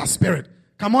spudazo into their spirit.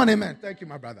 Come on, amen. Thank you,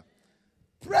 my brother.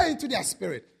 Pray into their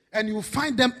spirit, and you will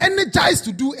find them energized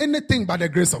to do anything by the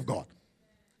grace of God.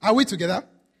 Are we together?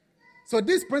 So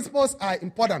these principles are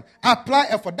important. Apply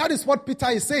effort. That is what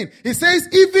Peter is saying. He says,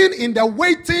 even in the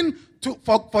waiting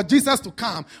for Jesus to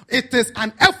come, it is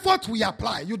an effort we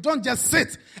apply. You don't just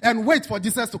sit and wait for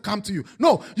Jesus to come to you.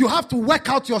 No, you have to work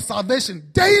out your salvation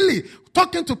daily,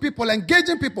 talking to people,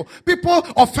 engaging people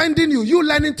offending you, you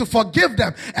learning to forgive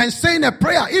them and saying a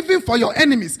prayer, even for your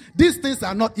enemies. These things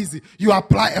are not easy. You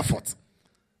apply effort.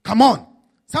 Come on.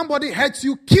 Somebody hurts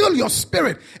you, kill your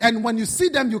spirit. And when you see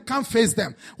them, you can't face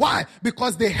them. Why?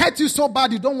 Because they hurt you so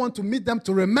bad, you don't want to meet them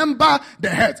to remember the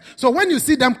hurt. So when you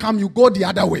see them come, you go the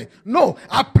other way. No,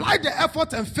 apply the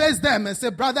effort and face them and say,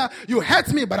 brother, you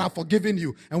hurt me, but I've forgiven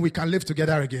you. And we can live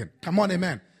together again. Come on,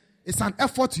 amen. It's an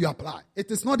effort you apply.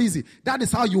 It is not easy. That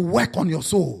is how you work on your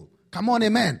soul. Come on,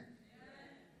 amen.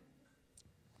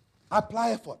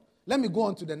 Apply effort. Let me go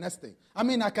on to the next thing. I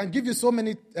mean, I can give you so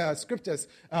many scriptures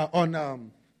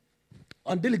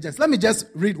on diligence. Let me just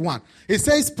read one. It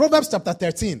says, Proverbs chapter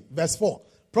 13, verse 4.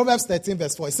 Proverbs 13,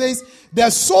 verse 4. It says, the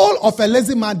soul of a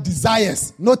lazy man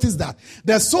desires. Notice that.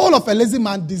 The soul of a lazy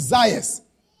man desires.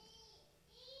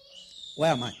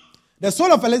 Where am I? The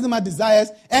soul of a lazy man desires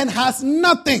and has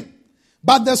nothing.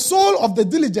 But the soul of the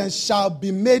diligent shall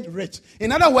be made rich.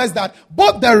 In other words, that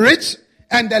both the rich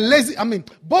and the lazy,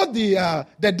 both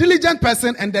the diligent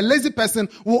person and the lazy person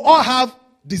will all have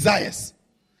desires.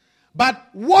 But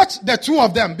watch the two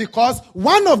of them, because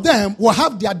one of them will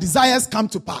have their desires come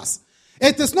to pass.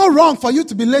 It is not wrong for you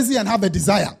to be lazy and have a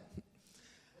desire.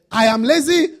 I am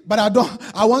lazy, but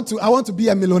I want to be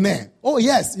a millionaire. Oh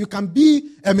yes, you can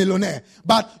be a millionaire.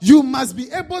 But you must be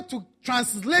able to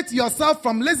translate yourself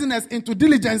from laziness into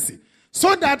diligence,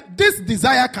 so that this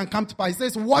desire can come to pass. He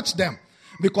says, watch them.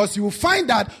 Because you will find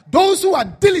that those who are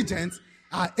diligent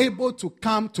are able to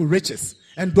come to riches.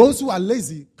 And those who are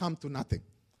lazy come to nothing.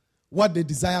 What they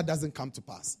desire doesn't come to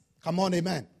pass. Come on,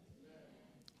 amen.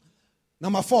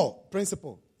 Number 4,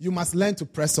 principle. You must learn to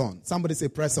press on. Somebody say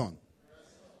press on.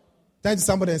 Turn to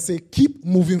somebody and say, keep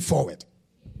moving forward.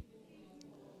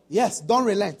 Yes, don't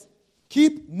relent.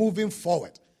 Keep moving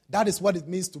forward. That is what it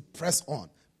means to press on.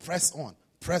 Press on.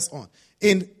 Press on.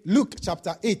 In Luke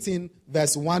chapter 18,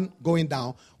 verse 1 going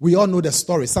down, we all know the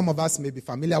story. Some of us may be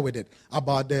familiar with it,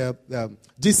 about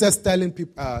Jesus telling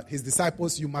his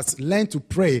disciples, you must learn to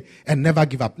pray and never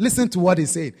give up. Listen to what he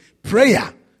said.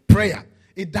 Prayer.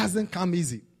 It doesn't come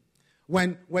easy.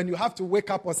 When you have to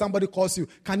wake up or somebody calls you,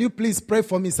 can you please pray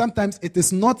for me? Sometimes it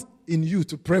is not in you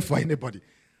to pray for anybody.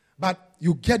 But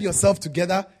you get yourself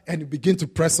together and you begin to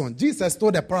press on. Jesus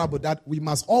told a parable that we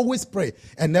must always pray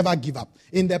and never give up.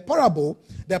 In the parable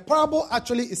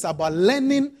actually is about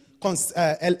learning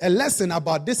a lesson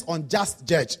about this unjust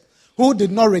judge who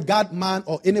did not regard man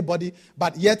or anybody,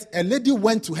 but yet a lady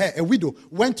went to her, a widow,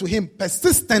 went to him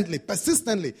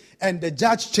persistently, and the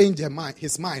judge changed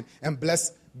his mind and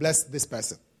blessed this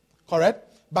person. Correct?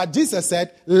 But Jesus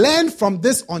said, learn from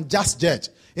this unjust judge.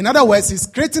 In other words, he's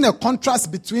creating a contrast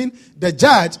between the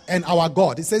judge and our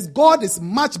God. He says, God is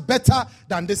much better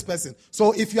than this person.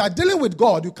 So if you are dealing with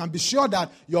God, you can be sure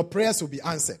that your prayers will be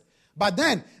answered. But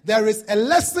then there is a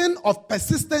lesson of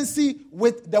persistency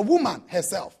with the woman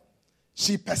herself.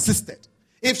 She persisted.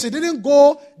 If she didn't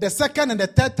go the second and the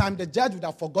third time, the judge would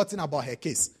have forgotten about her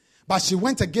case. But she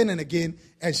went again and again,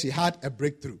 and she had a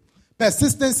breakthrough.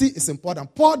 Persistency is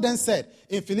important. Paul then said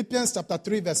in Philippians chapter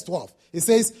 3 verse 12, he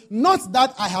says, not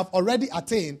that I have already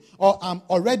attained or am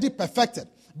already perfected,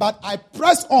 but I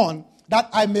press on that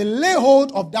I may lay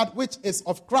hold of that which is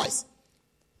of Christ.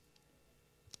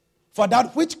 For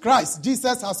that which Christ,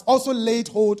 Jesus, has also laid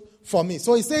hold for me.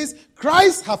 So he says,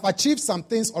 Christ have achieved some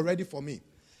things already for me.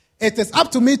 It is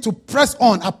up to me to press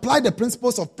on, apply the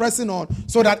principles of pressing on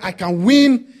so that I can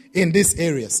win in these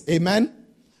areas. Amen.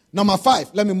 Number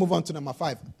 5. Let me move on to number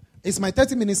 5. Is my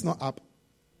 30 minutes not up?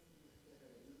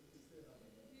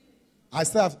 I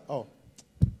still have... Oh,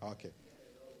 okay.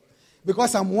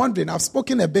 Because I'm wondering, I've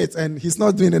spoken a bit and he's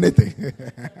not doing anything.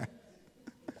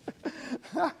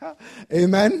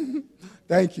 Amen.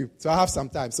 Thank you. So I have some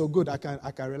time. So good, I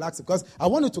can relax. Because I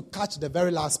wanted to catch the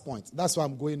very last point. That's why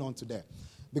I'm going on today.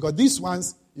 Because these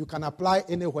ones, you can apply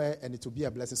anywhere and it will be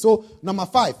a blessing. So, number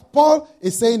 5. Paul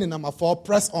is saying in number 4,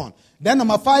 press on. Then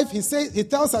number 5, he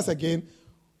tells us again,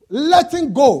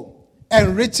 letting go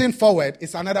and reaching forward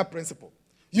is another principle.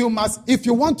 You must, if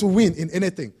you want to win in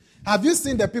anything. Have you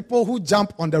seen the people who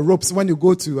jump on the ropes when you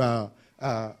go to,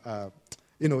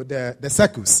 the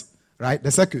circus, right?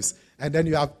 The circus. And then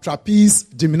you have trapeze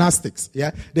gymnastics,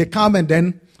 yeah? They come and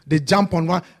then they jump on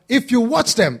one. If you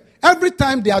watch them, every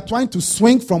time they are trying to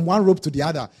swing from one rope to the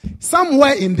other,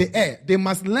 somewhere in the air, they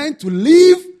must learn to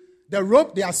leave the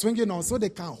rope they are swinging on so they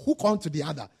can hook on to the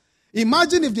other.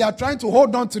 Imagine if they are trying to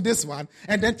hold on to this one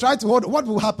and then try to hold, what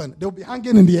will happen? They'll be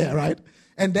hanging in the air, right?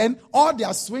 and then all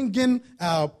their swinging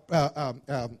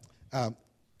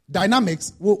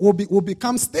dynamics will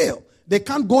become stale. They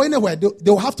can't go anywhere.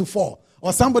 They will have to fall,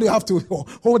 or somebody will have to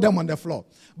hold them on the floor.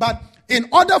 But in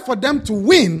order for them to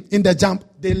win in the jump,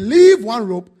 they leave one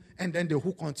rope and then they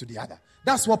hook onto the other.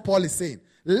 That's what Paul is saying.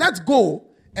 Let's go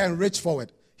and reach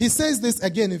forward. He says this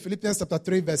again in Philippians chapter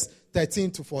 3, verse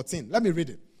 13 to 14. Let me read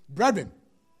it. Brethren,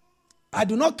 I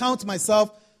do not count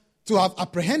myself to have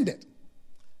apprehended.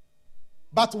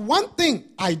 But one thing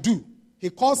I do. He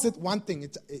calls it one thing.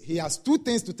 He has two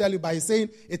things to tell you, but he's saying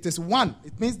it is one.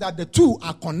 It means that the two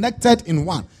are connected in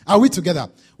one. Are we together?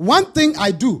 One thing I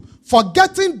do,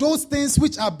 forgetting those things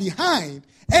which are behind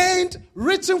and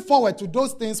reaching forward to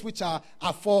those things which are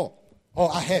afore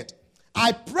or ahead.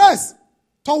 I press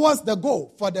towards the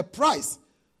goal for the prize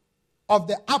of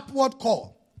the upward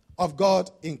call of God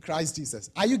in Christ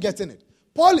Jesus. Are you getting it?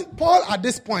 Paul at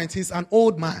this point, he's an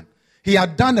old man. He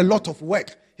had done a lot of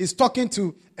work. He's talking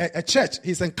to a church.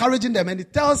 He's encouraging them, and he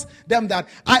tells them that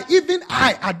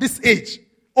I, at this age,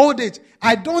 old age,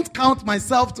 I don't count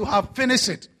myself to have finished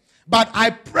it. But I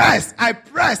press,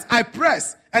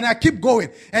 and I keep going.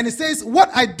 And he says, what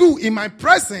I do in my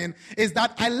pressing is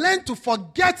that I learn to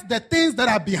forget the things that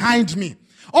are behind me.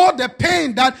 All the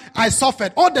pain that I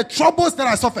suffered, all the troubles that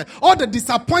I suffered, all the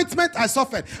disappointment I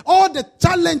suffered, all the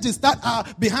challenges that are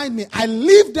behind me, I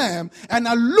leave them and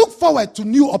I look forward to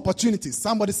new opportunities.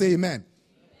 Somebody say amen.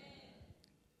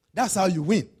 That's how you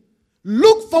win.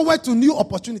 Look forward to new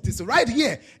opportunities right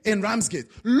here in Ramsgate.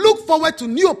 Look forward to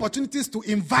new opportunities to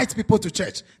invite people to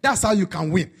church. That's how you can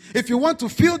win. If you want to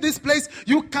fill this place,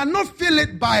 you cannot fill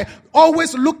it by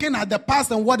always looking at the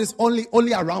past and what is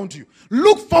only around you.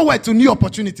 Look forward to new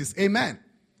opportunities. Amen.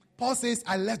 Paul says,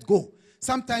 I let go.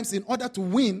 Sometimes in order to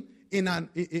win in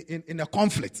a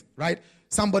conflict, right?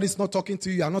 Somebody's not talking to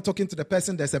you. You're not talking to the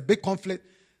person. There's a big conflict.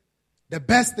 The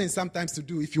best thing sometimes to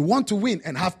do, if you want to win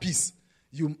and have peace,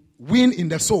 you win in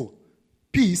the soul.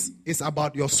 Peace is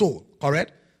about your soul,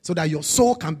 correct? So that your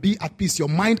soul can be at peace, your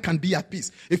mind can be at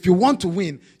peace. If you want to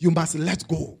win, you must let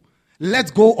go.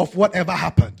 Let go of whatever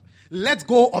happened. Let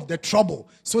go of the trouble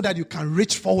so that you can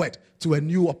reach forward to a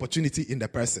new opportunity in the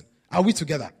person. Are we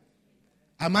together?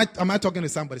 Am I talking to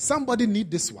somebody? Somebody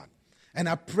need this one. And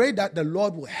I pray that the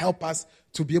Lord will help us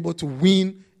to be able to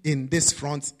win in this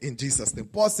front in Jesus' name.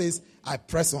 Paul says, I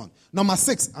press on. Number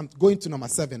 6, I'm going to number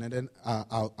 7, and then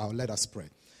I'll let us pray.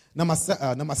 Number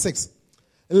 6,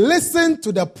 listen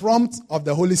to the prompt of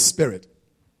the Holy Spirit.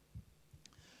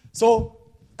 So,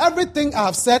 everything I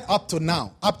have said up to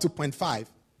now, up to point 5,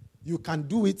 you can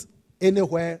do it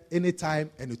anywhere, anytime,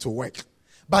 and it will work.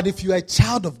 But if you're a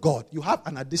child of God, you have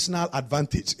an additional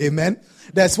advantage. Amen?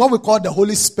 There's what we call the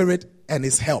Holy Spirit and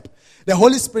His help. The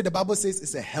Holy Spirit, the Bible says,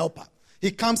 is a helper. He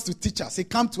comes to teach us. He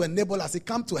comes to enable us. He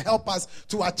comes to help us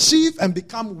to achieve and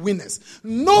become winners.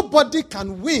 Nobody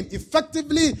can win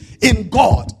effectively in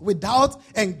God without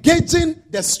engaging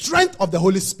the strength of the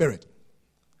Holy Spirit.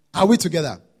 Are we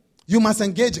together? You must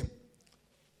engage Him.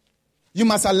 You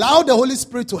must allow the Holy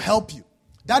Spirit to help you.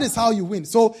 That is how you win.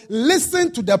 So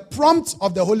listen to the prompt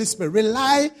of the Holy Spirit.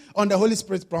 Rely on the Holy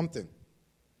Spirit's prompting.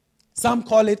 Some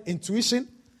call it intuition.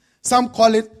 Some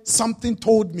call it something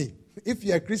told me. If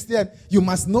you're a Christian, you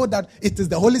must know that it is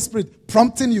the Holy Spirit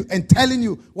prompting you and telling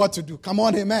you what to do. Come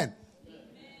on, amen.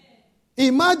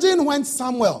 Imagine when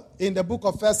Samuel, in the book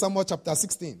of 1 Samuel chapter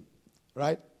 16,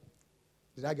 right?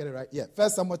 Did I get it right? Yeah, 1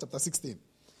 Samuel chapter 16.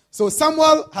 So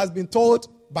Samuel has been told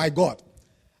by God,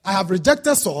 I have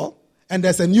rejected Saul, and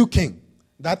there's a new king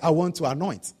that I want to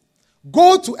anoint.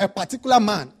 Go to a particular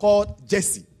man called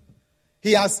Jesse.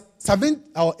 He has 7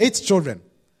 or 8 children,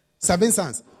 7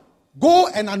 sons. Go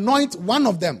and anoint one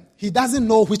of them. He doesn't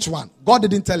know which one. God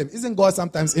didn't tell him. Isn't God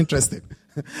sometimes interested?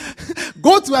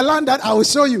 Go to a land that I will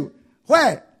show you.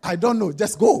 Where? I don't know.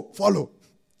 Just go. Follow.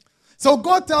 So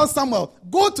God tells Samuel,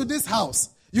 go to this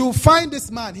house. You will find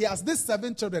this man. He has these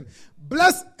 7 children.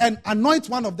 Bless and anoint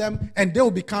one of them, and they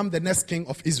will become the next king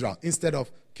of Israel instead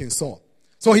of King Saul.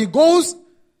 So he goes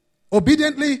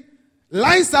obediently,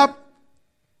 lines up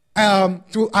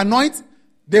to anoint.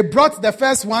 They brought the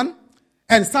first one.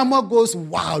 And Samuel goes,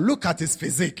 wow, look at his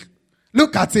physique.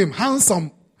 Look at him,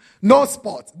 handsome, no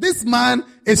spots. This man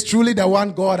is truly the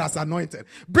one God has anointed.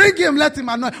 Bring him, let him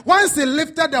anoint. Once he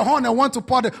lifted the horn and want to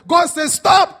pour it, God says,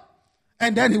 stop.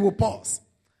 And then he will pause.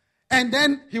 And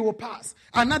then he will pass.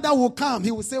 Another will come.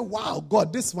 He will say, wow,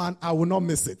 God, this one, I will not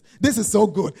miss it. This is so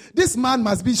good. This man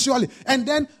must be surely. And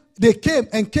then they came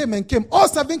and came and came. All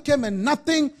 7 came and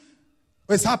nothing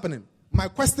was happening. My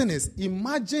question is,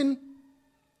 imagine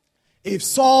if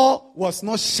Saul was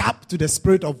not sharp to the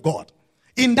Spirit of God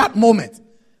in that moment.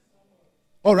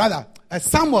 Or rather,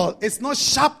 Samuel is not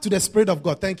sharp to the Spirit of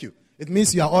God. Thank you. It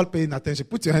means you are all paying attention.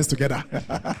 Put your hands together.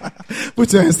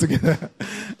 Put your hands together.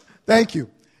 Thank you.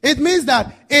 It means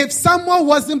that if Samuel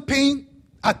wasn't paying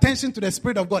attention to the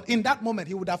Spirit of God, in that moment,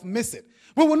 he would have missed it.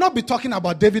 We will not be talking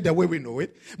about David the way we know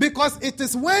it, because it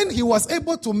is when he was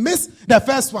able to miss the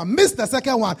first one, miss the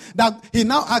second one, that he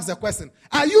now asks the question,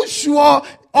 are you sure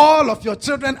all of your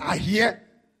children are here?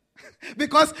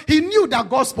 Because he knew that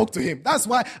God spoke to him. That's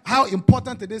why how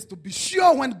important it is to be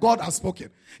sure when God has spoken.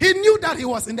 He knew that he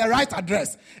was in the right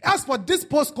address. As for this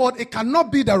postcode, it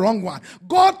cannot be the wrong one.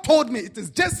 God told me it is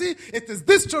Jesse, it is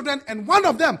these children, and one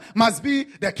of them must be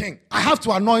the king. I have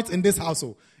to anoint in this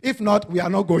household. If not, we are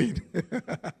not going.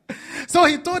 So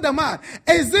he told the man,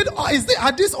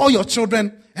 are these all your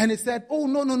children? And he said, oh,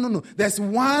 no. There's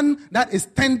one that is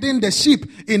tending the sheep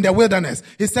in the wilderness.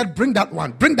 He said, bring that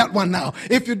one now.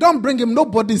 If you don't bring him,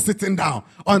 nobody is sitting down.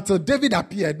 Until David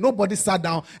appeared, nobody sat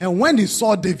down. And when he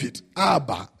saw David,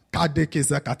 amen.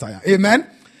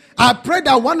 I pray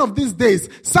that one of these days,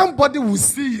 somebody will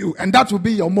see you, and that will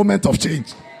be your moment of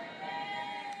change.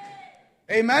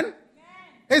 Amen.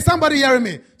 Is somebody hearing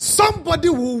me? Somebody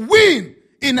will win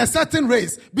in a certain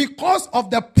race because of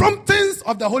the promptings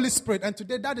of the Holy Spirit. And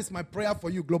today, that is my prayer for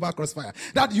you, Global Crossfire,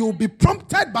 that you will be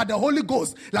prompted by the Holy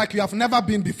Ghost like you have never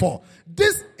been before.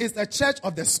 This is a church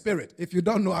of the Spirit. If you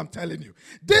don't know, I'm telling you.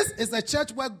 This is a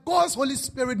church where God's Holy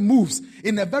Spirit moves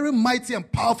in a very mighty and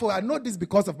powerful. I know this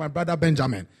because of my brother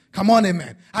Benjamin. Come on,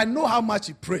 amen. I know how much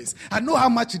he prays. I know how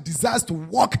much he desires to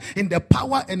walk in the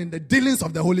power and in the dealings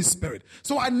of the Holy Spirit.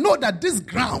 So I know that these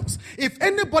grounds, if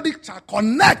anybody shall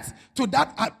connect to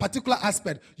that particular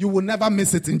aspect, you will never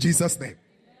miss it in Jesus' name.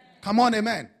 Come on,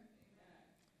 amen.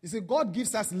 You see, God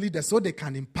gives us leaders so they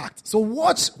can impact. So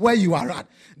watch where you are at.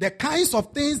 The kinds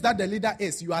of things that the leader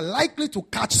is, you are likely to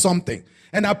catch something.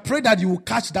 And I pray that you will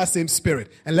catch that same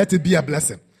spirit and let it be a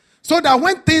blessing. So that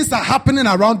when things are happening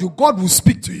around you, God will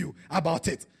speak to you about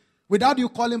it. Without you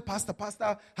calling, Pastor,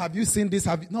 have you seen this?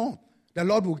 No. The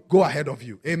Lord will go ahead of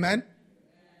you. Amen.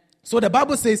 So the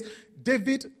Bible says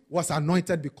David was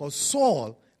anointed because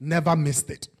Saul never missed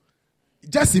it.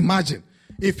 Just imagine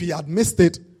if he had missed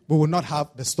it, we would not have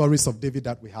the stories of David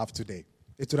that we have today.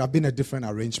 It would have been a different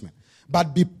arrangement.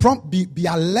 But be prompt, be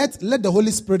alert, let the Holy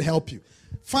Spirit help you.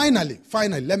 Finally,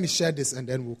 let me share this and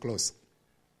then we'll close.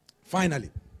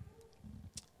 Finally,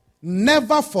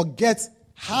 never forget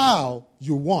how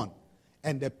you won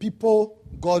and the people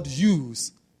God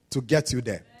used to get you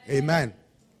there. Amen.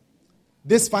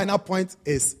 This final point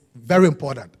is very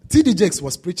important. T.D. Jakes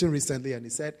was preaching recently and he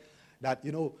said that,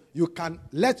 you can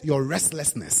let your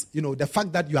restlessness, the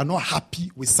fact that you are not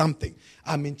happy with something.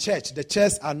 I'm in church. The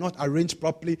chairs are not arranged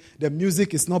properly. The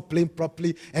music is not playing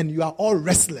properly. And you are all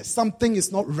restless. Something is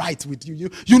not right with you.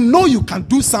 You know you can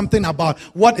do something about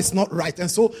what is not right. And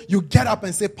so you get up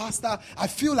and say, Pastor, I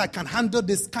feel I can handle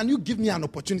this. Can you give me an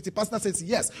opportunity? Pastor says,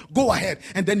 yes, go ahead.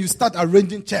 And then you start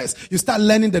arranging chairs. You start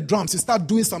learning the drums. You start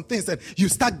doing some things. And you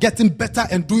start getting better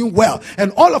and doing well.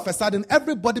 And all of a sudden,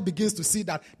 everybody begins to see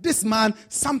that this man,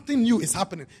 something new is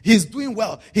happening. He's doing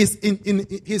well.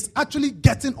 He's actually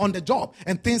getting on the job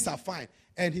and things are fine.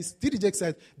 And T.D. Jakes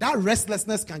said that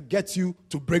restlessness can get you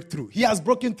to break through. He has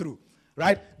broken through,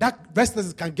 right? That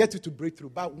restlessness can get you to break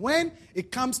through. But when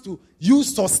it comes to you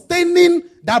sustaining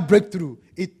that breakthrough,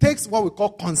 it takes what we call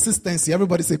consistency.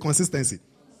 Everybody say consistency.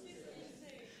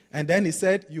 And then he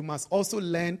said you must also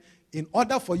learn, in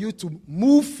order for you to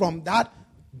move from that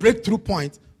breakthrough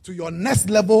point to your next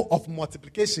level of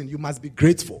multiplication, you must be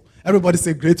grateful. Everybody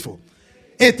say grateful.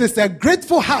 It is a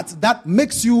grateful heart that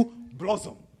makes you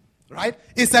blossom, right?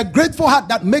 It's a grateful heart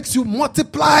that makes you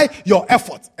multiply your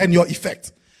effort and your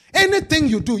effect. Anything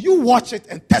you do, you watch it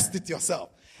and test it yourself.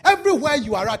 Everywhere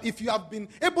you are at, if you have been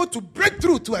able to break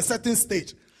through to a certain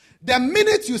stage, the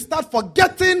minute you start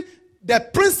forgetting the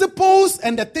principles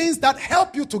and the things that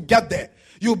help you to get there,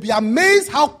 you'll be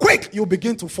amazed how quick you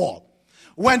begin to fall.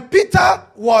 When Peter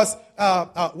was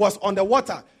on the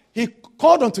water, he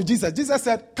called unto Jesus. Jesus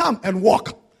said, come and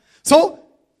walk. So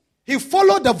he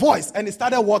followed the voice and he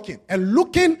started walking. And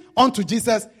looking unto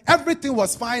Jesus, everything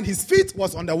was fine. His feet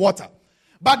was on the water.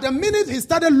 But the minute he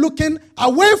started looking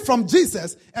away from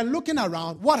Jesus and looking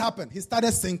around, what happened? He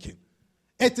started sinking.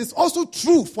 It is also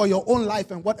true for your own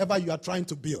life and whatever you are trying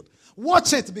to build.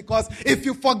 Watch it, because if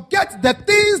you forget the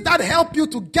things that help you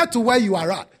to get to where you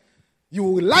are at, you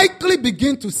will likely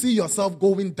begin to see yourself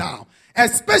going down.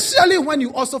 Especially when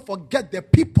you also forget the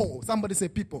people. Somebody say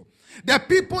people. The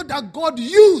people that God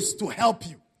used to help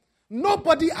you.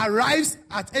 Nobody arrives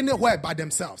at anywhere by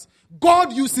themselves.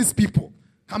 God uses people.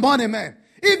 Come on, amen.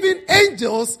 Even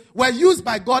angels were used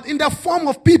by God in the form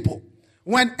of people.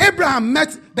 When Abraham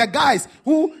met the guys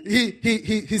who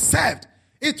he served,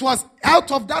 it was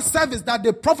out of that service that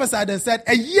they prophesied and said,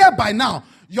 a year by now,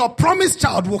 your promised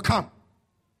child will come.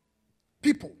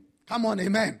 People, come on,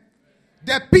 amen.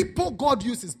 The people God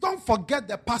uses. Don't forget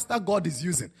the pastor God is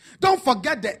using. Don't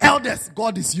forget the elders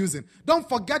God is using. Don't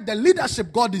forget the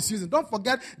leadership God is using. Don't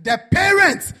forget the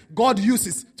parents God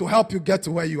uses to help you get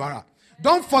to where you are at.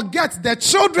 Don't forget the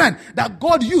children that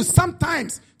God used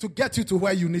sometimes to get you to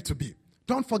where you need to be.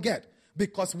 Don't forget.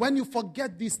 Because when you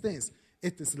forget these things,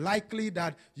 it is likely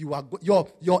that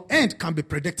your end can be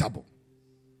predictable.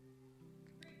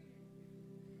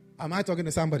 Am I talking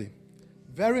to somebody?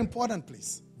 Very important,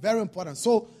 please. Very important.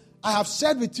 So, I have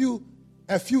shared with you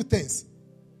a few things.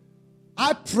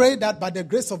 I pray that by the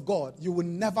grace of God, you will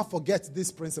never forget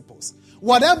these principles.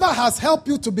 Whatever has helped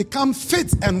you to become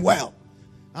fit and well,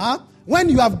 when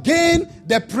you have gained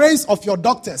the praise of your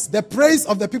doctors, the praise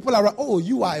of the people around, oh,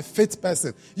 you are a fit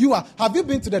person. Have you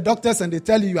been to the doctors and they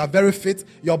tell you are very fit,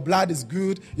 your blood is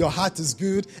good, your heart is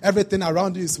good, everything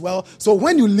around you is well. So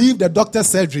when you leave the doctor's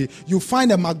surgery, you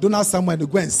find a McDonald's somewhere and you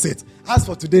go and sit. As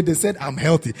for today, they said, I'm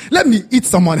healthy. Let me eat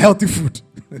some unhealthy food.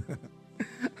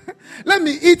 Let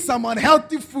me eat some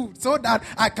unhealthy food so that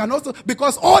I can also,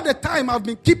 because all the time I've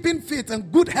been keeping fit and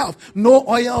good health. No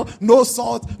oil, no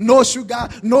salt, no sugar,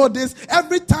 no this.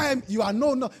 Every time you are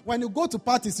no. When you go to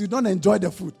parties, you don't enjoy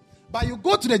the food. But you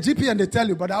go to the GP and they tell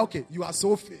you, brother, okay, you are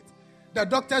so fit. The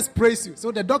doctors praise you.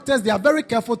 So the doctors, they are very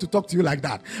careful to talk to you like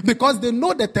that because they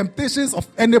know the temptations of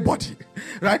anybody,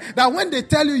 right? That when they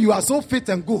tell you you are so fit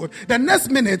and good, the next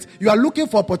minute you are looking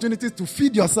for opportunities to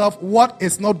feed yourself what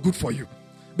is not good for you.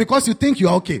 Because you think you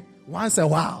are okay. Once a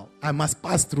while, I must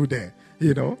pass through there.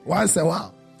 Once a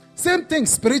while. Same thing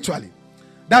spiritually.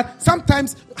 That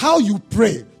sometimes how you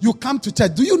pray, you come to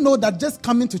church. Do you know that just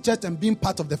coming to church and being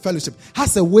part of the fellowship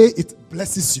has a way it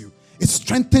blesses you? It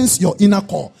strengthens your inner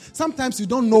core. Sometimes you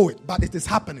don't know it, but it is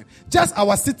happening. Just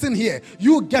our sitting here,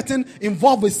 you getting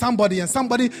involved with somebody and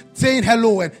somebody saying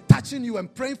hello and touching you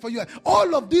and praying for you.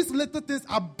 All of these little things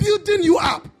are building you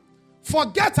up.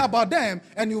 Forget about them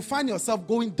and you find yourself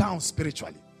going down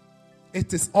spiritually.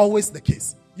 It is always the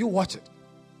case. You watch it.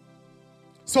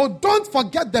 So don't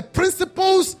forget the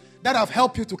principles that have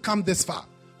helped you to come this far.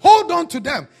 Hold on to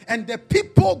them. And the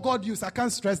people God used, I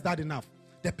can't stress that enough.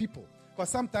 The people. Because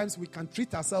sometimes we can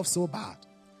treat ourselves so bad,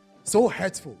 so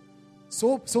hurtful,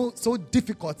 so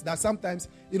difficult that sometimes,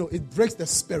 it breaks the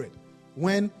spirit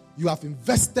when you have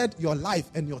invested your life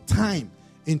and your time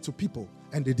into people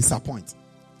and they disappoint.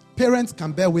 Parents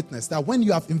can bear witness that when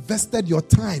you have invested your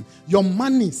time, your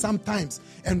money sometimes,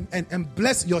 and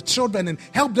bless your children and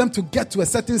help them to get to a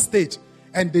certain stage,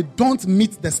 and they don't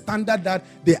meet the standard that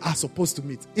they are supposed to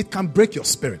meet, it can break your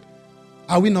spirit.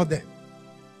 Are we not there?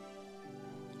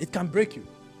 It can break you.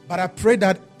 But I pray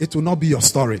that it will not be your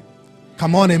story.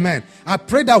 Come on, amen. I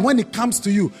pray that when it comes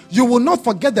to you, you will not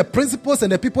forget the principles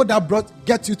and the people that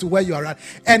get you to where you are at.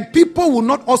 And people will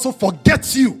not also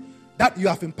forget you that you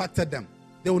have impacted them.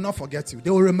 They will not forget you.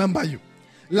 They will remember you.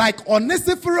 Like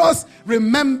Onesiphorus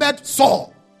remembered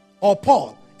Saul or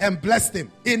Paul and blessed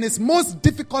him in his most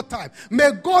difficult time.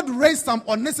 May God raise some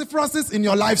Onesiphorus in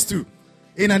your lives too.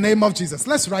 In the name of Jesus.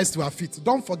 Let's rise to our feet.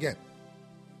 Don't forget.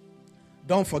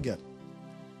 Don't forget.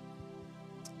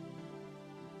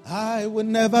 I will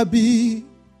never be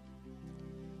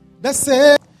the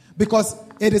same. Because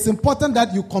it is important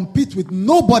that you compete with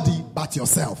nobody but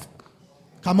yourself.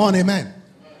 Come on, amen.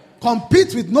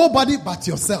 Compete with nobody but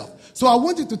yourself. So I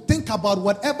want you to think about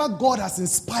whatever God has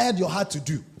inspired your heart to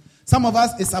do. Some of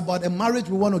us, it's about a marriage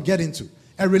we want to get into.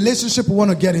 A relationship we want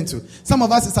to get into. Some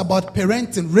of us, it's about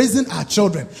parenting, raising our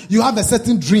children. You have a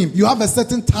certain dream. You have a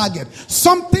certain target.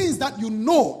 Some things that you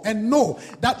know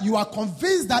that you are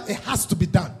convinced that it has to be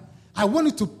done. I want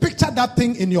you to picture that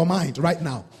thing in your mind right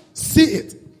now. See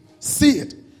it. See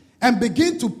it. And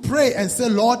begin to pray and say,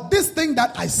 Lord, this thing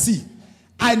that I see,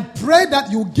 I pray that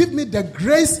you give me the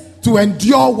grace to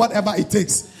endure whatever it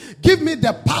takes. Give me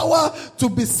the power to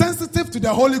be sensitive to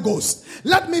the Holy Ghost.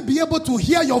 Let me be able to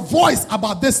hear your voice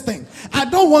about this thing. I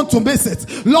don't want to miss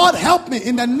it. Lord, help me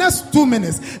in the next 2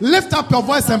 minutes. Lift up your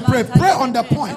voice and pray. Pray on the point.